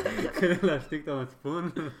 כדי להשתיק את המצפון.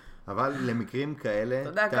 אבל למקרים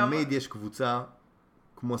כאלה, תמיד יש קבוצה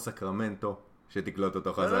כמו סקרמנטו, שתקלוט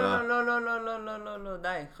אותו חזרה. לא,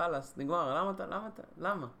 די, חלאס, נגמר,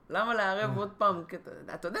 למה לערב עוד פעם?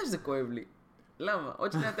 אתה יודע שזה כואב לי. למה?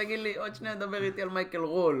 עוד שניה תגיד לי, עוד שניה דבר איתי על מייקל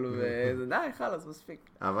רול, ודי, חלאס, מספיק.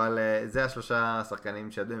 אבל זה השלושה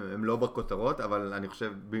שחקנים שהם לא בכותרות, אבל אני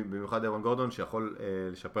חושב, במיוחד אירון גורדון, שיכול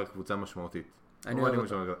לשפר קבוצה משמעותית.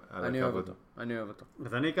 אני אוהב אותו.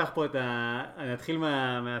 אז אני אקח פה אני אתחיל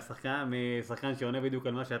משחקן שעונה בדיוק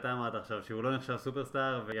על מה שאתה אמרת עכשיו, שהוא לא נחשב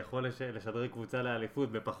סופרסטאר, ויכול לשדרג קבוצה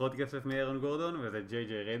לאליפות בפחות כסף מאירון גורדון, וזה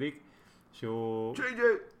ג'יי רדיק, שהוא...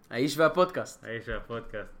 האיש והפודקאסט.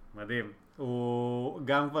 מדהים. הוא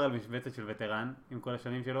גם כבר על משבצת של וטרן, עם כל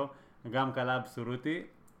השנים שלו, גם קלה אבסולוטי.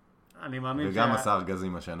 אני מאמין וגם עשה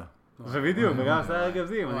ארגזים השנה. ובדיוק, וגם עשה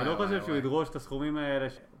ארגזים. אני לא חושב שהוא ידרוש את הסכומים האלה.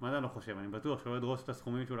 מה זה אני לא חושב? אני בטוח שהוא לא ידרוש את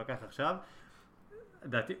הסכומים שהוא לקח עכשיו.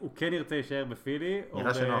 לדעתי, הוא כן ירצה להישאר בפילי.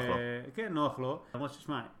 נראה שנוח לו. כן, נוח לו. למרות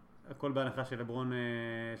ששמע, הכל בהנחה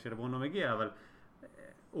שלברון לא מגיע, אבל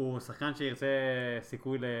הוא שחקן שירצה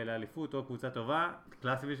סיכוי לאליפות או קבוצה טובה,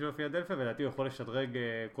 קלאסי בשביל פילדלפיה, ולדעתי הוא יכול לשדרג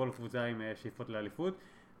כל קבוצה עם שאיפות לאליפות.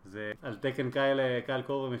 זה על תקן קייל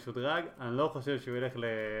קורבר משודרג. אני לא חושב שהוא ילך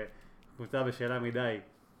לקבוצה בשאלה מדי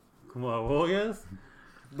כמו הווריירס.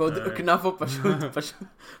 בעוד כנפו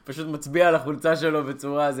פשוט מצביע על החולצה שלו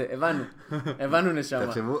בצורה הזה. הבנו נשמה.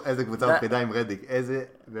 תחשבו איזה קבוצה מפחידה עם רדיק, איזה,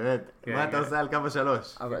 באמת, מה אתה עושה על קו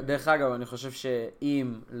 3? דרך אגב, אני חושב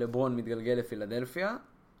שאם לברון מתגלגל לפילדלפיה,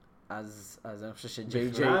 אז אני חושב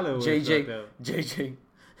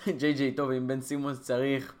שג'יי טוב, אם בן סימונס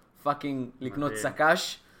צריך פאקינג לקנות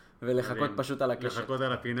סקאש ולחכות פשוט על הקשר. לחכות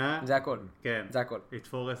על הפינה. זה הכל. כן. זה הכל.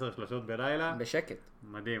 לתפור 10 שלשות בלילה. בשקט.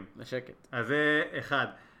 מדהים. בשקט. אז זה אחד.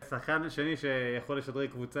 שחקן שני שיכול לשדרג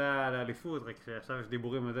קבוצה לאליפות, רק שעכשיו יש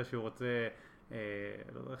דיבורים על זה שהוא רוצה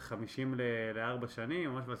 50 ל4 שנים,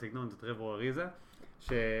 ממש בסגנון, זה טרוור אריזה.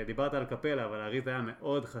 שדיברת על קפלה, אבל אריזה היה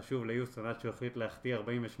מאוד חשוב ליוסטון עד שהוא החליט להחטיא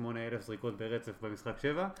 48,000 זריקות ברצף במשחק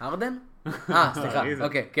 7. ארדן? סליחה,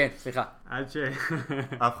 אוקיי, כן, סליחה. עד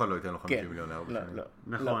אף אחד לא ייתן לו 50 מיליון ל4 שנים.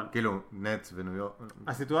 נכון. כאילו, נטס וניו יורק.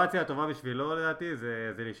 הסיטואציה הטובה בשבילו לדעתי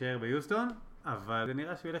זה להישאר ביוסטון, אבל זה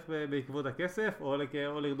נראה שהוא ילך בעקבות הכסף, או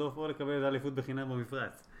לרדוף או לקבל איזה אליפות בחינם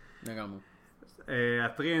במפרץ. לגמרי.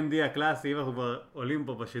 ה-3&D הקלאסי, אם אנחנו כבר עולים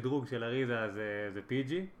פה בשדרוג של אריזה, זה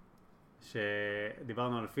פיג'י.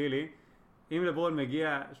 שדיברנו על פילי. אם לברון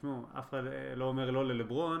מגיע, שמעו, אף אחד לא אומר לא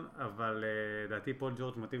ללברון, אבל דעתי פול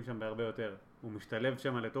ג'ורג' מתאים שם בהרבה יותר. הוא משתלב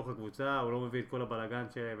שם לתוך הקבוצה, הוא לא מביא את כל הבלגן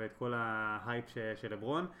ואת כל ההייפ של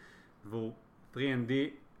לברון, והוא 3&D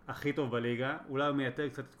הכי טוב בליגה. אולי הוא מייתר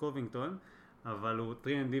קצת את קובינגטון, אבל הוא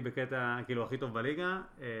 3&D בקטע כאילו הכי טוב בליגה,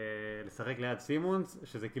 לשחק ליד סימונס,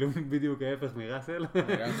 שזה כאילו בדיוק ההפך מראסל.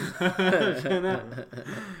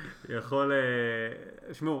 יכול,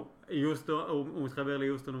 שמעו, הוא מתחבר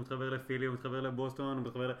ליוסטון, הוא מתחבר לפילי, הוא מתחבר לבוסטון, הוא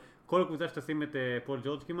מתחבר כל קבוצה שתשים את פול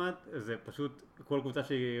ג'ורג' כמעט, זה פשוט כל קבוצה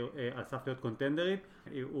שהיא על סף להיות קונטנדרית,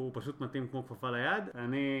 הוא פשוט מתאים כמו כפפה ליד.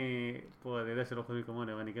 אני פה, אני יודע שלא חושבים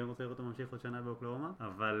כמוני, אבל אני כן רוצה לראות אותו ממשיך עוד שנה באוקלאומה,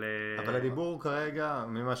 אבל הדיבור כרגע,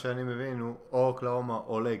 ממה שאני מבין, הוא או אוקלאומה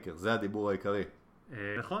או לייקר, זה הדיבור העיקרי.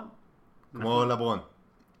 נכון. כמו לברון.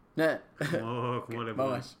 כמו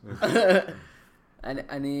לברון. ממש.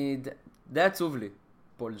 אני די עצוב לי,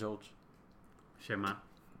 פול ג'ורג'. שמה?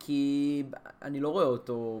 כי אני לא רואה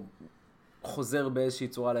אותו חוזר באיזושהי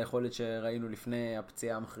צורה ליכולת שראינו לפני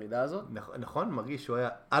הפציעה המחרידה הזאת. נכון, מרגיש שהוא היה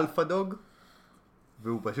אלפא דוג,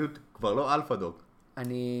 והוא פשוט כבר לא אלפא דוג.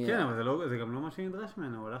 כן, אבל זה גם לא מה שנדרש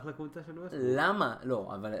ממנו, הוא הלך לקבוצה של ווסטברוק. למה?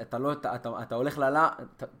 לא, אבל אתה הולך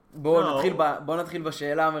בוא נתחיל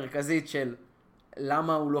בשאלה המרכזית של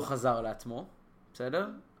למה הוא לא חזר לעצמו, בסדר?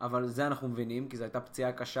 אבל זה אנחנו מבינים, כי זו הייתה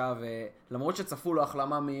פציעה קשה, ולמרות שצפו לו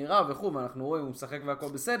החלמה מהירה וכו', ואנחנו רואים, הוא משחק והכל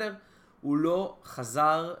בסדר, הוא לא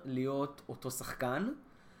חזר להיות אותו שחקן,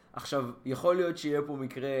 עכשיו, יכול להיות שיהיה פה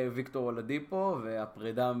מקרה ויקטור אולדיפו,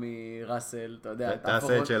 והפרידה מראסל, אתה יודע,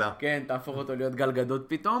 תעשה את שלה. כן, תהפוך אותו להיות גלגדות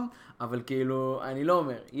פתאום, אבל כאילו, אני לא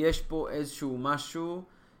אומר, יש פה איזשהו משהו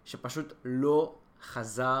שפשוט לא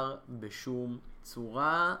חזר בשום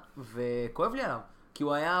צורה, וכואב לי עליו, כי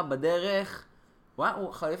הוא היה בדרך,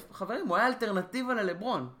 חברים, הוא היה אלטרנטיבה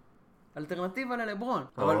ללברון. אלטרנטיבה ללברון.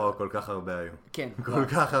 כל כך הרבה היו. כן. כל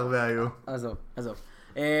כך הרבה היו. עזוב.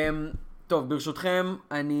 טוב, ברשותכם,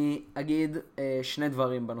 אני אגיד שני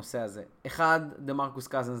דברים בנושא הזה. אחד,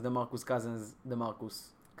 דמרקוס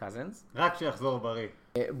קזנס. רק שיחזור בריא.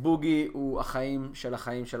 בוגי הוא החיים של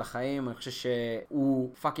החיים של החיים. אני חושב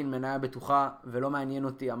שהוא פאקינג מניה בטוחה, ולא מעניין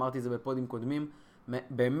אותי, אמרתי את זה בפודים קודמים,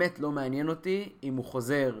 באמת לא מעניין אותי אם הוא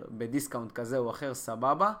חוזר בדיסקאונט כזה או אחר,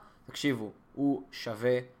 סבבה. תקשיבו, הוא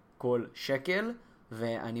שווה כל שקל,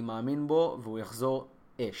 ואני מאמין בו, והוא יחזור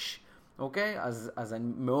אש. אוקיי? אז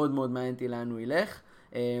אני מאוד מאוד מעניינתי לאן הוא ילך.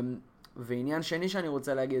 ועניין שני שאני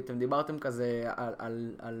רוצה להגיד, אתם דיברתם כזה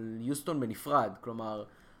על יוסטון בנפרד, כלומר,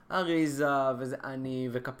 אריזה וזה, אני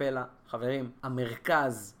וקפלה. חברים,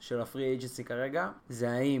 המרכז של הפרי אייג'נסי כרגע,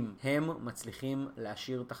 זה האם הם מצליחים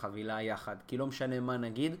להשאיר את החבילה יחד. כי לא משנה מה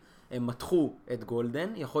נגיד, הם מתחו את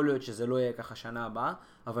גולדן, יכול להיות שזה לא יהיה ככה שנה הבאה,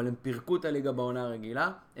 אבל הם פירקו את הליגה בעונה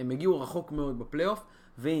הרגילה, הם הגיעו רחוק מאוד בפלייאוף,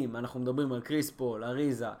 ואם אנחנו מדברים על קריס פול,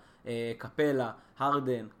 אריזה, קפלה,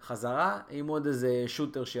 הרדן, חזרה, עם עוד איזה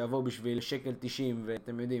שוטר שיבוא בשביל שקל 90,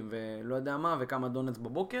 ואתם יודעים, ולא יודע מה, וכמה דונטס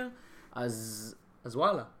בבוקר, אז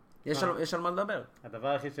וואלה, יש על מה לדבר. הדבר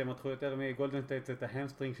היחיד שהם מתחו יותר מגולדן סטייט זה את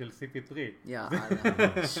ההמסטרינג של CP3.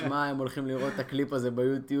 יאללה, שמע, הם הולכים לראות את הקליפ הזה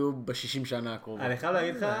ביוטיוב ב-60 שנה הקרובה. אני חייב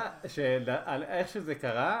להגיד לך שעל איך שזה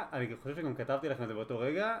קרה, אני חושב שגם כתבתי לכם את זה באותו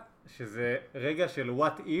רגע, שזה רגע של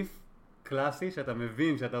what if קלאסי, שאתה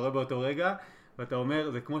מבין שאתה רואה באותו רגע, ואתה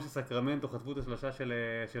אומר, זה כמו שסקרמנטו חטפו את השלשה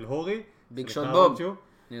של הורי. ביג שוט בוב.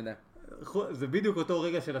 אני יודע. זה בדיוק אותו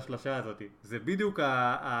רגע של השלשה הזאת. זה בדיוק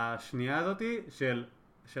השנייה הזאת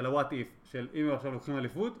של ה-what if, של אם הם עכשיו לוקחים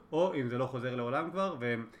אליפות, או אם זה לא חוזר לעולם כבר,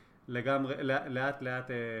 והם לגמרי, לאט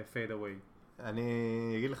לאט fade away.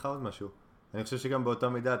 אני אגיד לך עוד משהו. אני חושב שגם באותה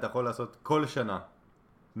מידה אתה יכול לעשות כל שנה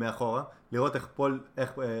מאחורה, לראות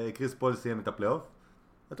איך קריס פול סיים את הפלייאוף.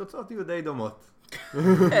 התוצאות יהיו די דומות.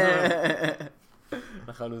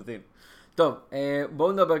 לחלוטין. טוב,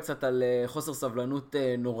 בואו נדבר קצת על חוסר סבלנות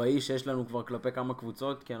נוראי שיש לנו כבר כלפי כמה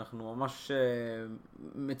קבוצות, כי אנחנו ממש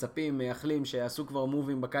מצפים, מייחלים שיעשו כבר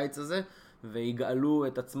מובים בקיץ הזה, ויגאלו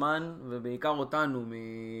את עצמן, ובעיקר אותנו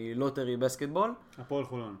מלוטרי בסקטבול. הפועל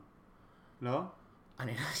חולון. לא?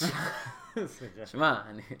 אני לא שמע,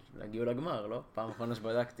 אני הגיעו לגמר, לא? פעם אחרונה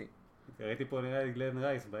שבדקתי. ראיתי פה נראה לי גלן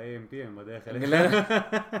רייס ב-AMPM בדרך אליך.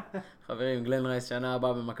 חברים, גלן רייס שנה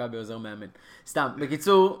הבאה במכבי עוזר מאמן. סתם,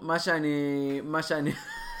 בקיצור, מה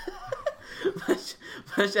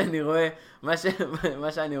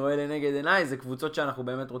שאני רואה לנגד עיניי זה קבוצות שאנחנו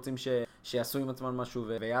באמת רוצים שיעשו עם עצמן משהו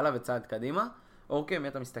ויאללה וצעד קדימה. אוקיי, מי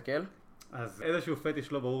אתה מסתכל? אז איזשהו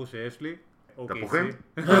פטיש לא ברור שיש לי. תפוחים?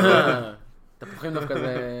 תפוחים דווקא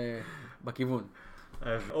זה בכיוון.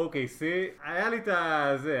 אז OKC,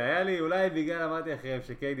 היה לי אולי בגלל אמרתי אחריהם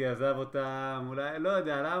שקיידי עזב אותם, אולי לא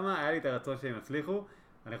יודע למה, היה לי את הרצון שהם יצליחו.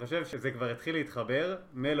 אני חושב שזה כבר התחיל להתחבר,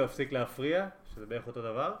 מלו הפסיק להפריע, שזה בערך אותו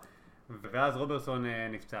דבר, ואז רוברסון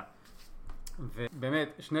נפצע. ובאמת,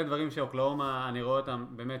 שני דברים שאוקלאומה, אני רואה אותם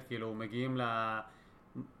באמת כאילו מגיעים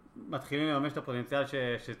מתחילים לממש את הפוטנציאל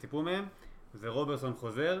שציפו מהם, זה רוברסון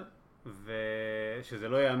חוזר, ושזה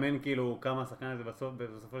לא יאמן כאילו כמה השחקן הזה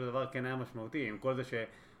בסופו של דבר כן היה משמעותי, עם כל זה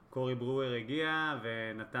שקורי ברואר הגיע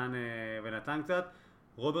ונתן קצת,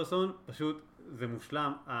 רוברסון פשוט זה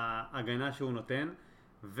מושלם ההגנה שהוא נותן,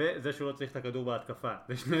 וזה שהוא לא צריך את הכדור בהתקפה,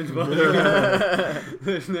 זה שני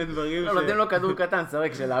דברים לא, נותן לו כדור קטן,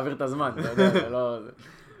 שרק של להעביר את הזמן, אתה יודע, זה לא...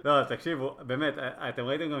 לא, תקשיבו, באמת, אתם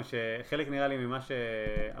ראיתם גם שחלק נראה לי ממה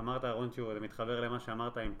שאמרת רונצ'ו, זה מתחבר למה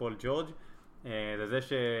שאמרת עם פול ג'ורג', זה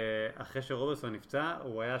שאחרי שרוברסון נפצע,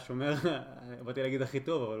 הוא היה שומר, באתי להגיד הכי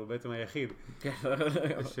טוב, אבל הוא בעצם היחיד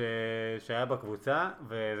שהיה בקבוצה,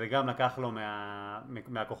 וזה גם לקח לו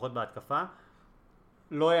מהכוחות בהתקפה.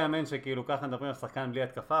 לא יאמן שכאילו ככה מדברים על שחקן בלי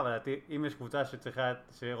התקפה, אבל אם יש קבוצה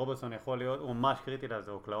שרוברסון יכול להיות, הוא ממש קריטי לה,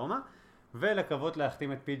 זה אוקלאומה, ולקוות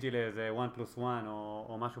להחתים את פיג'י לאיזה 1+1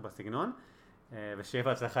 או משהו בסגנון, ושיהיה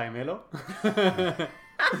בהצלחה עם אלו.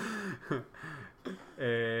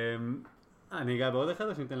 אני אגע בעוד אחד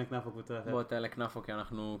או שניתן לכנפו קבוצה אחת? בוא תן לכנפו כי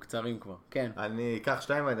אנחנו קצרים כבר. כן. אני אקח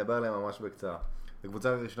שתיים ואני אדבר עליהם ממש בקצרה. הקבוצה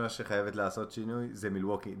הראשונה שחייבת לעשות שינוי זה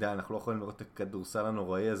מילווקי. די, אנחנו לא יכולים לראות את הכדורסל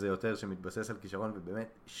הנוראי הזה יותר שמתבסס על כישרון,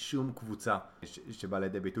 ובאמת שום קבוצה שבאה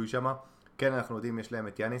לידי ביטוי שמה. כן, אנחנו יודעים, יש להם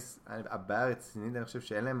את יאניס. הבעיה רצינית, אני חושב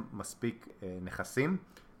שאין להם מספיק נכסים,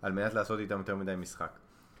 על מנת לעשות איתם יותר מדי משחק.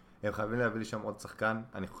 הם חייבים להביא לי שם עוד שחקן,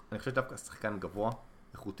 אני חושב דווקא שחקן גבוה,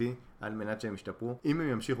 איכותי, על מנת שהם ישתפרו. אם הם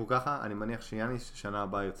ימשיכו ככה, אני מניח שיאניס שנה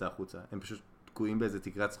הבאה יוצא החוצה. הם פשוט תקועים באיזה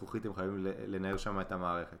תקרת זכוכית, הם חייבים לנהל שם את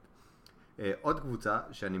המערכת. עוד קבוצה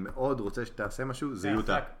שאני מאוד רוצה שתעשה משהו, זה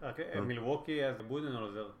יוטה. מילווקי, אז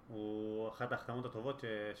בודנהולזר, הוא אחת ההחתמות הטובות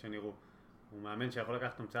שנראו. הוא מאמן שיכול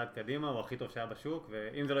לקחת אותם צעד קדימה, הוא הכי טוב שהיה בשוק,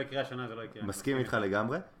 ואם זה לא יקרה השנה, זה לא יקרה. מסכים איתך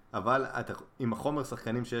לגמרי, אבל עם החומר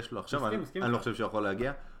שחקנים שיש לו עכשיו, אני לא חושב שהוא יכול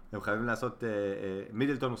להגיע. הם חייבים לעשות,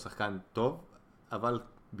 מידלטון הוא שחקן טוב, אבל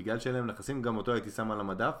בגלל שאין להם נכסים, גם אותו הייתי שם על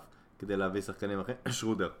המדף, כדי להביא שחקנים אחרים.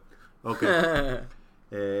 שרודר. אוקיי.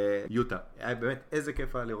 יוטה. באמת, איזה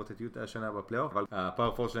כיף היה לראות את יוטה השנה בפלייאוף, אבל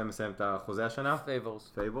הפאור פורס שלהם מסיים את החוזה השנה.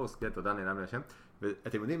 פייבורס, כן, תודה, נעלם לי השם.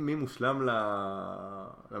 ואתם יודעים מי מושלם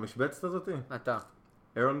למשבצת הזאת? אתה.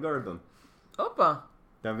 אירון גורדון. הופה.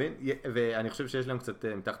 אתה מבין? ואני חושב שיש להם קצת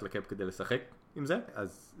מתחת לקאפ כדי לשחק עם זה,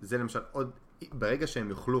 אז זה למשל עוד, ברגע שהם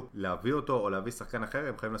יוכלו להביא אותו או להביא שחקן אחר,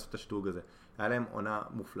 הם חייבים לעשות את השטרוג הזה. היה להם עונה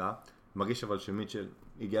מופלאה, מרגיש אבל שמיטשל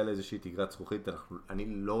הגיע לאיזושהי תקרת זכוכית, אני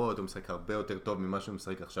לא רואה אותו משחק הרבה יותר טוב ממה שהוא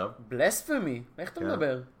משחק עכשיו. בלספמי, איך אתה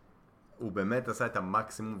מדבר? הוא באמת עשה את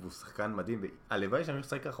המקסימום והוא שחקן מדהים, והלוואי שאני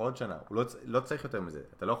משחק ככה עוד שנה, הוא לא צריך יותר מזה,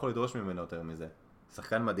 אתה לא יכול לדרוש ממנו יותר מזה.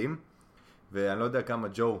 שחקן מדהים, ואני לא יודע כמה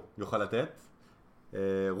ג'ו יוכל לתת,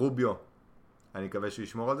 רוביו, אני מקווה שהוא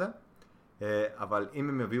ישמור על זה, אבל אם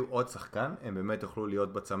הם יביאו עוד שחקן, הם באמת יוכלו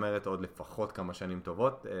להיות בצמרת עוד לפחות כמה שנים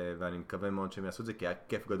טובות, ואני מקווה מאוד שהם יעשו את זה, כי היה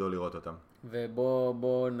כיף גדול לראות אותם.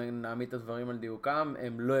 ובואו נעמיד את הדברים על דיוקם,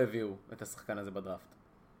 הם לא הביאו את השחקן הזה בדראפט,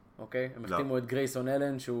 אוקיי? הם החתימו את גרייסון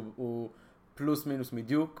אלן, שהוא פלוס מינוס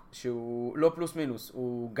מדיוק, שהוא לא פלוס מינוס,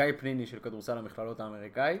 הוא גיא פניני של כדורסל המכללות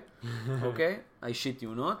האמריקאי, אוקיי? האישית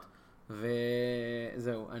יונות.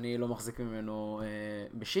 וזהו, אני לא מחזיק ממנו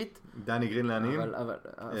בשיט. דני גרינלנים? אבל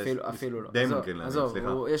אפילו לא. דיימון גרינלנים, סליחה.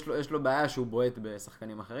 יש לו בעיה שהוא בועט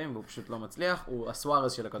בשחקנים אחרים, והוא פשוט לא מצליח, הוא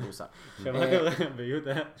הסוארז של הכדורסל.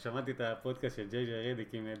 ביוטה, שמעתי את הפודקאסט של ג'יי ג'יי רידיק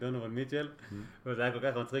עם דונובל מיטשל, וזה היה כל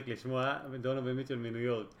כך מצחיק לשמוע דונובל מיטשל מניו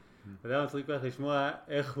יורק. זה היה מצחיק כך לשמוע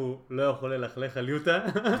איך הוא לא יכול ללכלך על יוטה.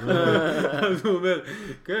 אז הוא אומר,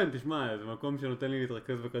 כן, תשמע, זה מקום שנותן לי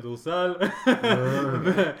להתרכז בכדורסל,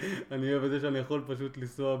 ואני אוהב את זה שאני יכול פשוט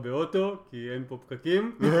לנסוע באוטו, כי אין פה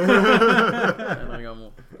פקקים.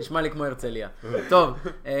 נשמע לי כמו הרצליה. טוב,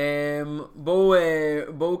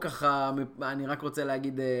 בואו ככה, אני רק רוצה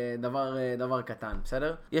להגיד דבר קטן,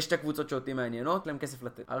 בסדר? יש שתי קבוצות שאותי מעניינות, להם כסף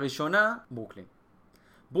לתת. הראשונה, ברוקלין.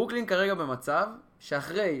 ברוקלין כרגע במצב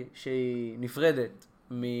שאחרי שהיא נפרדת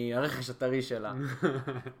מהרכש הטרי שלה,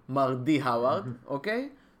 מר די האווארד, אוקיי?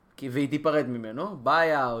 והיא תיפרד ממנו,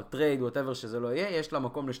 בעיה או טרייד, whatever שזה לא יהיה, יש לה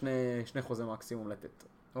מקום לשני חוזה מקסימום לתת,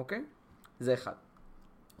 אוקיי? זה אחד.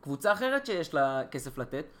 קבוצה אחרת שיש לה כסף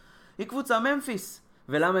לתת, היא קבוצה ממפיס.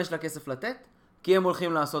 ולמה יש לה כסף לתת? כי הם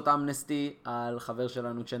הולכים לעשות אמנסטי על חבר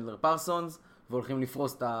שלנו צ'נדלר פרסונס, והולכים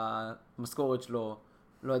לפרוס את המשכורת שלו,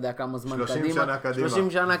 לא יודע כמה זמן 30 שנה קדימה.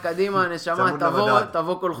 30 שנה קדימה, נשמה,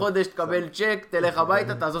 תבוא כל חודש, תקבל צ'ק, תלך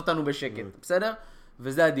הביתה, תעזוב אותנו בשקט, בסדר?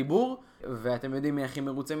 וזה הדיבור, ואתם יודעים מי הכי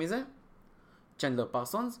מרוצה מזה? צ'נדלר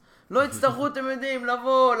פרסונס. לא הצטרכו, אתם יודעים,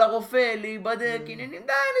 לבוא לרופא, להיבדק, עניינים,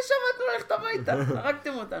 די, נשמה, תנו ללכת הביתה,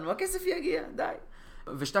 הרגתם אותנו, הכסף יגיע, די.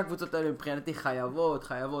 ושתי הקבוצות האלה מבחינתי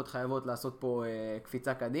חייבות לעשות פה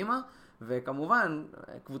קפיצה קדימה, וכמובן,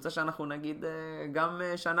 קבוצה שאנחנו נגיד גם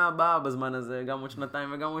שנה הבאה בזמן הזה, גם עוד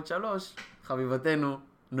 2 וגם עוד 3, חביבתנו,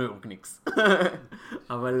 ניו יורק ניקס.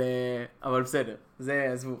 אבל בסדר, זה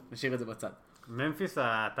עזבו, נשאיר את זה בצד. ממפיס,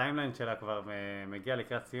 הטיימליין שלה כבר מגיע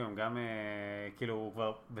לקראת סיום, גם כאילו הוא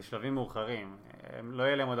כבר בשלבים מאוחרים. לא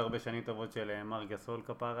יהיה להם עוד הרבה שנים טובות של מר גסול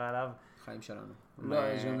כפרה עליו. חיים שלנו. לא,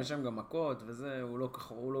 יש שם גם מכות וזה, הוא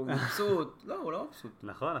לא מבסוט. לא, הוא לא מבסוט.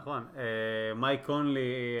 נכון. מייק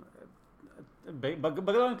קונלי,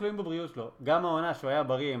 בגדול הם תלויים בבריאות שלו. גם העונה שהוא היה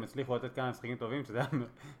בריא, הם הצליחו לתת כמה משחקים טובים, שזה היה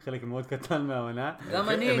חלק מאוד קטן מהעונה. גם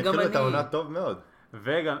אני. הם התחילו את העונה טוב מאוד.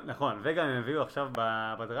 וגם, נכון, וגם הם הביאו עכשיו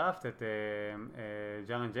בדראפט את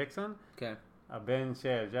ג'ארן ג'קסון. כן. הבן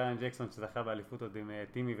של ג'ארן ג'קסון שזכה באליפות עוד עם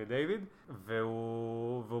טימי ודייוויד,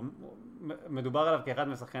 והוא מדובר עליו כאחד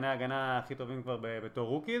משחקני ההגנה הכי טובים כבר בתור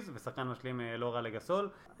רוקיז, ושחקן משלים לא רע לגסול.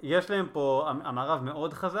 יש להם פה, המערב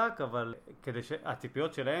מאוד חזק, אבל כדי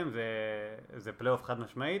שהציפיות שלהם זה פלייאוף חד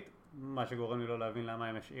משמעית, מה שגורם לי לא להבין למה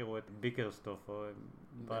הם השאירו את ביקרסטוף.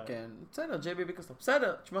 כן, בסדר, ג'יי.בי ביקרסטוף,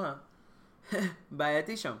 בסדר, תשמע,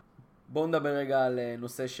 בעייתי שם. בואו נדבר רגע על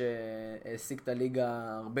נושא שהעסיק את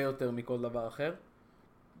הליגה הרבה יותר מכל דבר אחר.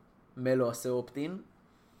 מלו עשה אופטין.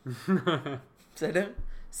 בסדר?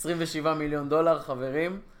 $27 מיליון,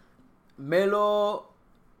 חברים. מלו,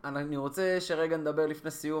 אני רוצה שרגע נדבר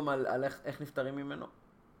לפני סיום על איך נפטרים ממנו.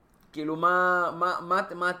 כאילו, מה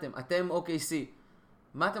אתם? אתם OKC.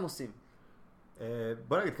 מה אתם עושים?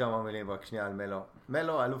 בוא נגיד כמה מילים רק שנייה על מלו.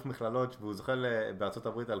 מלו אלוף מכללות, והוא זוכה בארצות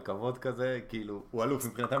הברית על כבוד כזה, כאילו, הוא אלוף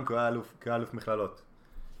מבחינתם כי הוא היה אלוף מכללות.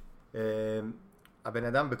 הבן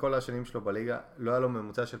אדם בכל השנים שלו בליגה לא היה לו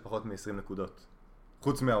ממוצע של פחות מ-20 נקודות.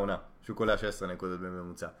 חוץ מהעונה, שהוא קולע 16 נקודות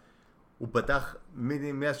בממוצע. הוא פתח,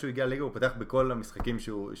 מאז שהוא הגיע לליגה, הוא פתח בכל המשחקים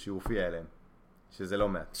שהוא הופיע אליהם. שזה לא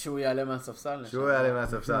מעט. שהוא יעלה מהספסל. שהוא יעלה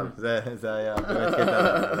מהספסל. זה היה באמת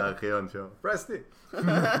קטע לארכיון שלו. פרסטי.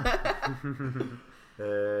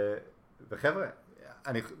 וחבר'ה,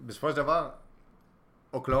 בסופו של דבר,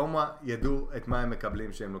 אוקלאומה ידעו את מה הם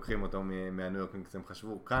מקבלים שהם לוקחים אותו מהניו יורק ניקס. הם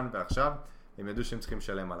חשבו כאן ועכשיו, הם ידעו שהם צריכים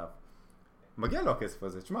לשלם עליו. מגיע לו הכסף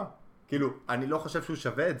הזה, תשמע. כאילו, אני לא חושב שהוא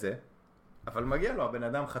שווה את זה, אבל מגיע לו, הבן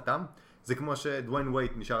אדם חתם. זה כמו שדוויין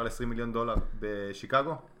וייט נשאר על $20 מיליון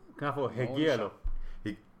בשיקגו. כנפו, הגיע לו.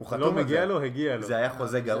 הוא חתום לא מגיע לו, הגיע לו. זה היה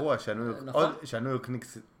חוזה גרוע, שהניו יורק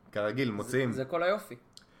ניקס כרגיל מוצאים. זה כל היופי.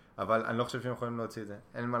 אבל אני לא חושב שהם יכולים להוציא את זה.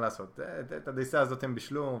 אין מה לעשות. את הדיסה הזאת הם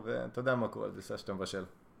בישלו, ואתה יודע מה קורה, הדיסה שאתה מבשל.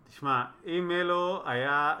 תשמע, אם מלו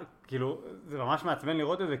היה, כאילו, זה ממש מעצבן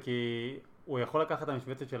לראות את זה, כי הוא יכול לקחת את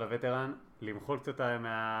המשבצת של הווטרן, למחול קצת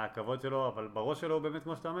מהכבוד שלו, אבל בראש שלו, באמת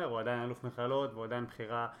כמו שאתה אומר, הוא עדיין אלוף מכללות, והוא עדיין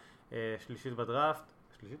בחירה שלישית בדראפט.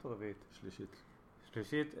 שלישית או רביעית?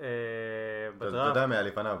 שלישית בדראפט. אתה יודע מה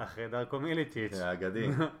לפניו. אחרי דארקו מיליצ'יץ'. האגדי.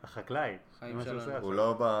 החקלאי. הוא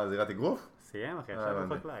לא בזירת אגרוף? סיים אחי, עכשיו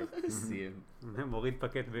הוא חקלאי. סיים. מוריד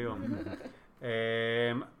פקט ביום.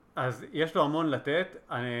 אז יש לו המון לתת.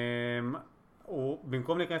 הוא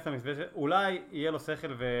במקום להיכנס למשבצת, אולי יהיה לו שכל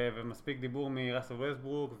ומספיק דיבור מראסל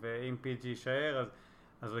ווסטברוק, ואם PG יישאר,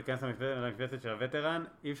 אז הוא ייכנס למשבצת של הווטרן.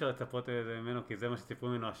 אי אפשר לצפות את זה ממנו, כי זה מה שציפו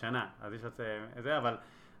ממנו השנה. אז יש את זה, אבל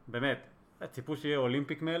באמת, ציפו שיהיה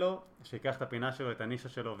אולימפיק מלו, שיקח את הפינה שלו, את הנישה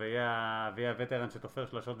שלו, ויהיה הווטרן שתופר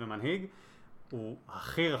שלשות ומנהיג. הוא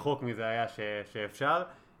הכי רחוק מזה היה שאפשר.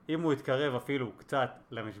 אם הוא יתקרב אפילו קצת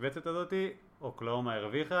למשבצת הזאת, אוקלאומה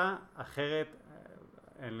הרוויחה, אחרת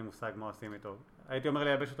אין לי מושג מה עושים איתו. הייתי אומר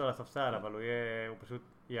לייבש אותו על הספסל, אבל הוא פשוט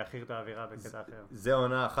יאחיר את האווירה בקטע אחר. זה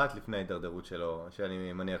עונה אחת לפני ההידרדרות שלו,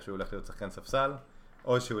 שאני מניח שהוא הולך להיות שחקן ספסל,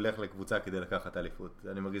 או שהוא הולך לקבוצה כדי לקחת אליפות.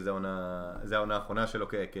 אני מרגיש זה העונה האחרונה שלו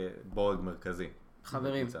כבורג מרכזי.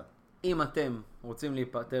 חברים, אם אתם רוצים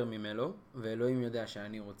להיפטר ממלו, ואלוהים יודע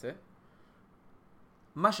שאני רוצה,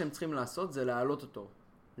 מה שהם צריכים לעשות זה להעלות אותו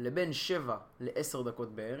לבין 7 ל-10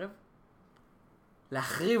 דקות בערב,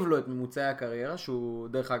 להחריב לו את ממוצעי הקריירה, שהוא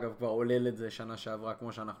דרך אגב כבר עולל את זה שנה שעברה,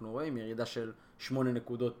 כמו שאנחנו רואים, ירידה של 8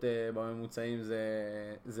 נקודות בממוצעים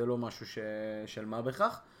זה לא משהו של מה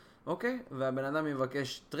בכך, אוקיי? והבן אדם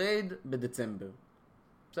יבקש טרייד בדצמבר,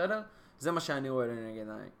 בסדר? זה מה שאני רואה לנגד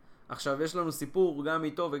עיניי. עכשיו יש לנו סיפור גם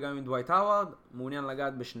איתו וגם עם דווייט האווארד, מעוניין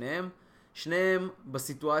לגעת בשניהם, שניהם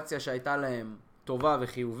בסיטואציה שהייתה להם טובה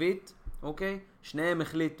וחיובית, אוקיי? שניהם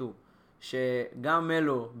החליטו שגם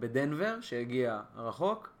מלו בדנבר, שהגיע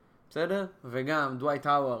רחוק, בסדר? וגם דווייט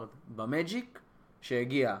האווארד במג'יק,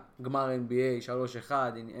 שהגיע גמר NBA 3-1,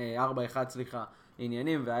 4-1 סליחה,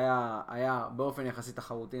 עניינים, והיה באופן יחסית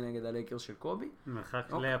תחרותי נגד הלייקרס של קובי.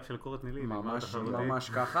 מרחק לייפ של קורטני לי.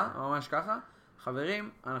 ממש ככה. חברים,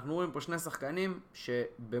 אנחנו רואים פה שני שחקנים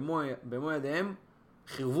שבמו ידיהם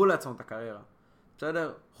חירבו לעצמם את הקריירה.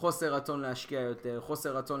 בסדר? חוסר רצון להשקיע יותר,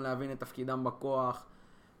 חוסר רצון להבין את תפקידם בכוח.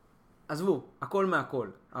 עזבו, הכל מהכל.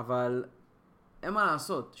 אבל אין מה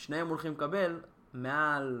לעשות, שניהם הולכים לקבל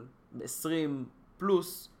מעל 20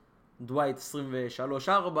 פלוס, דווייט 23-4,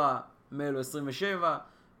 מלו 27,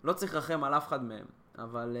 לא צריך רחם על אף אחד מהם.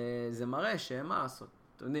 אבל זה מראה שאין מה לעשות.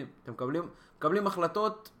 אתם יודעים, אתם מקבלים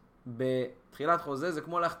החלטות בתחילת חוזה, זה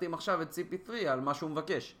כמו להחתים עכשיו את CP3 על מה שהוא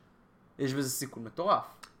מבקש. יש בזה סיכון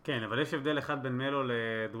מטורף. כן, אבל יש הבדל אחד בין מלו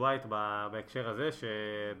לדווייט בהקשר הזה,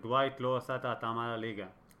 שדווייט לא עשה את ההתאמה לליגה.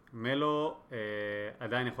 מלו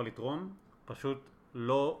עדיין יכול לתרום, פשוט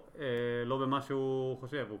לא במה שהוא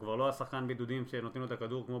חושב. הוא כבר לא השחקן בידודים שנותנים לו את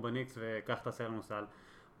הכדור כמו בניקס וכך תעשה לנו סל.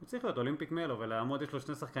 הוא צריך להיות אולימפיק מלו ולעמוד, יש לו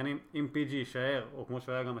שני שחקנים, אם PG יישאר, או כמו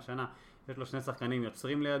שהוא היה גם השנה, יש לו שני שחקנים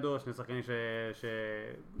יוצרים לידו, שני שחקנים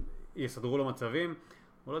שיסדרו לו מצבים.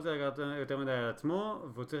 הוא לא צריך יותר מדי על עצמו,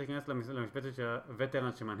 והוא צריך להיכנס למשבצת של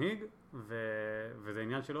הווטרן שמנהיג, וזה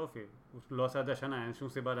עניין של אופי. הוא לא עשה את זה השנה, אין שום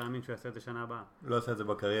סיבה להאמין שהוא יעשה את זה שנה הבאה. לא עשה את זה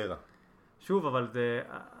בקריירה. שוב, אבל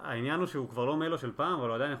העניין הוא שהוא כבר לא מלו של פעם, אבל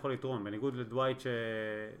הוא עדיין יכול לתרום, בניגוד לדווייט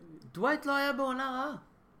דווייט לא היה בעונה רעה.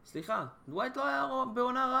 סליחה, דווייט לא היה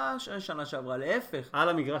בעונה רעה שנה שעברה, להפך. על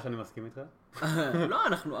המגרש אני מסכים איתך. לא,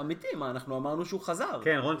 אנחנו אמיתים, אנחנו אמרנו שהוא חזר.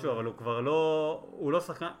 כן, רונצ'ו, אבל הוא כבר לא, הוא לא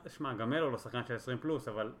שחקן, שמע, גם מלו לא שחקן של 20 פלוס,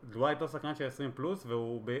 אבל דווייט לא שחקן של 20 פלוס,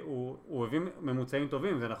 והוא הביא ממוצעים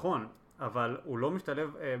טובים, זה נכון, אבל הוא לא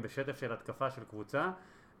משתלב בשטף של התקפה של קבוצה,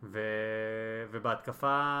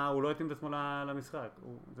 ובהתקפה הוא לא התאים את עצמו למשחק.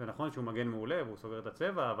 זה נכון שהוא מגן מעולה והוא סוגר את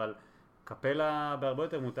הצבע, אבל קפלה בהרבה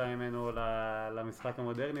יותר מותאם ממנו למשחק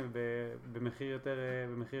המודרני במחיר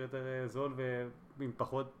יותר זול ועם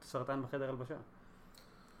פחות סרטן בחדר הלבשה.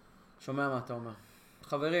 שומע מה אתה אומר.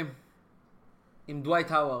 חברים, עם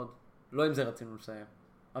דווייט האווארד, לא עם זה רצינו לסיים,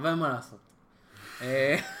 אבל אין מה לעשות.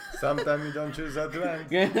 Sometimes you don't choose that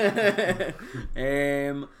right.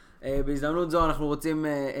 בהזדמנות זו אנחנו רוצים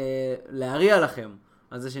להריע לכם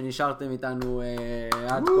על זה שנשארתם איתנו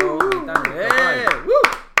עד כה.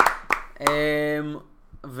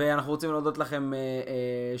 ואנחנו רוצים להודות לכם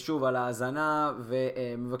שוב על ההאזנה,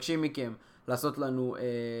 ומבקשים מכם לעשות לנו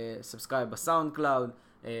סאבסקרייב בסאונד קלאוד,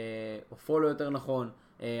 או פולו יותר נכון.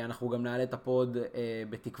 אנחנו גם נעלה את הפוד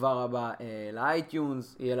בתקווה רבה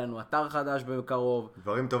לאייטיונס, יהיה לנו אתר חדש בקרוב.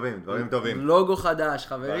 דברים טובים. לוגו חדש,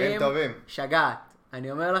 חברים. דברים טובים. שגעת.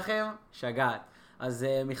 אני אומר לכם, שגעת. אז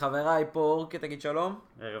מחבריי פה אורקי, תגיד שלום.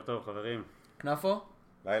 ערב טוב חברים. כנפו.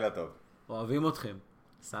 לילה טוב. אוהבים אתכם.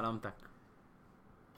 סלמתק.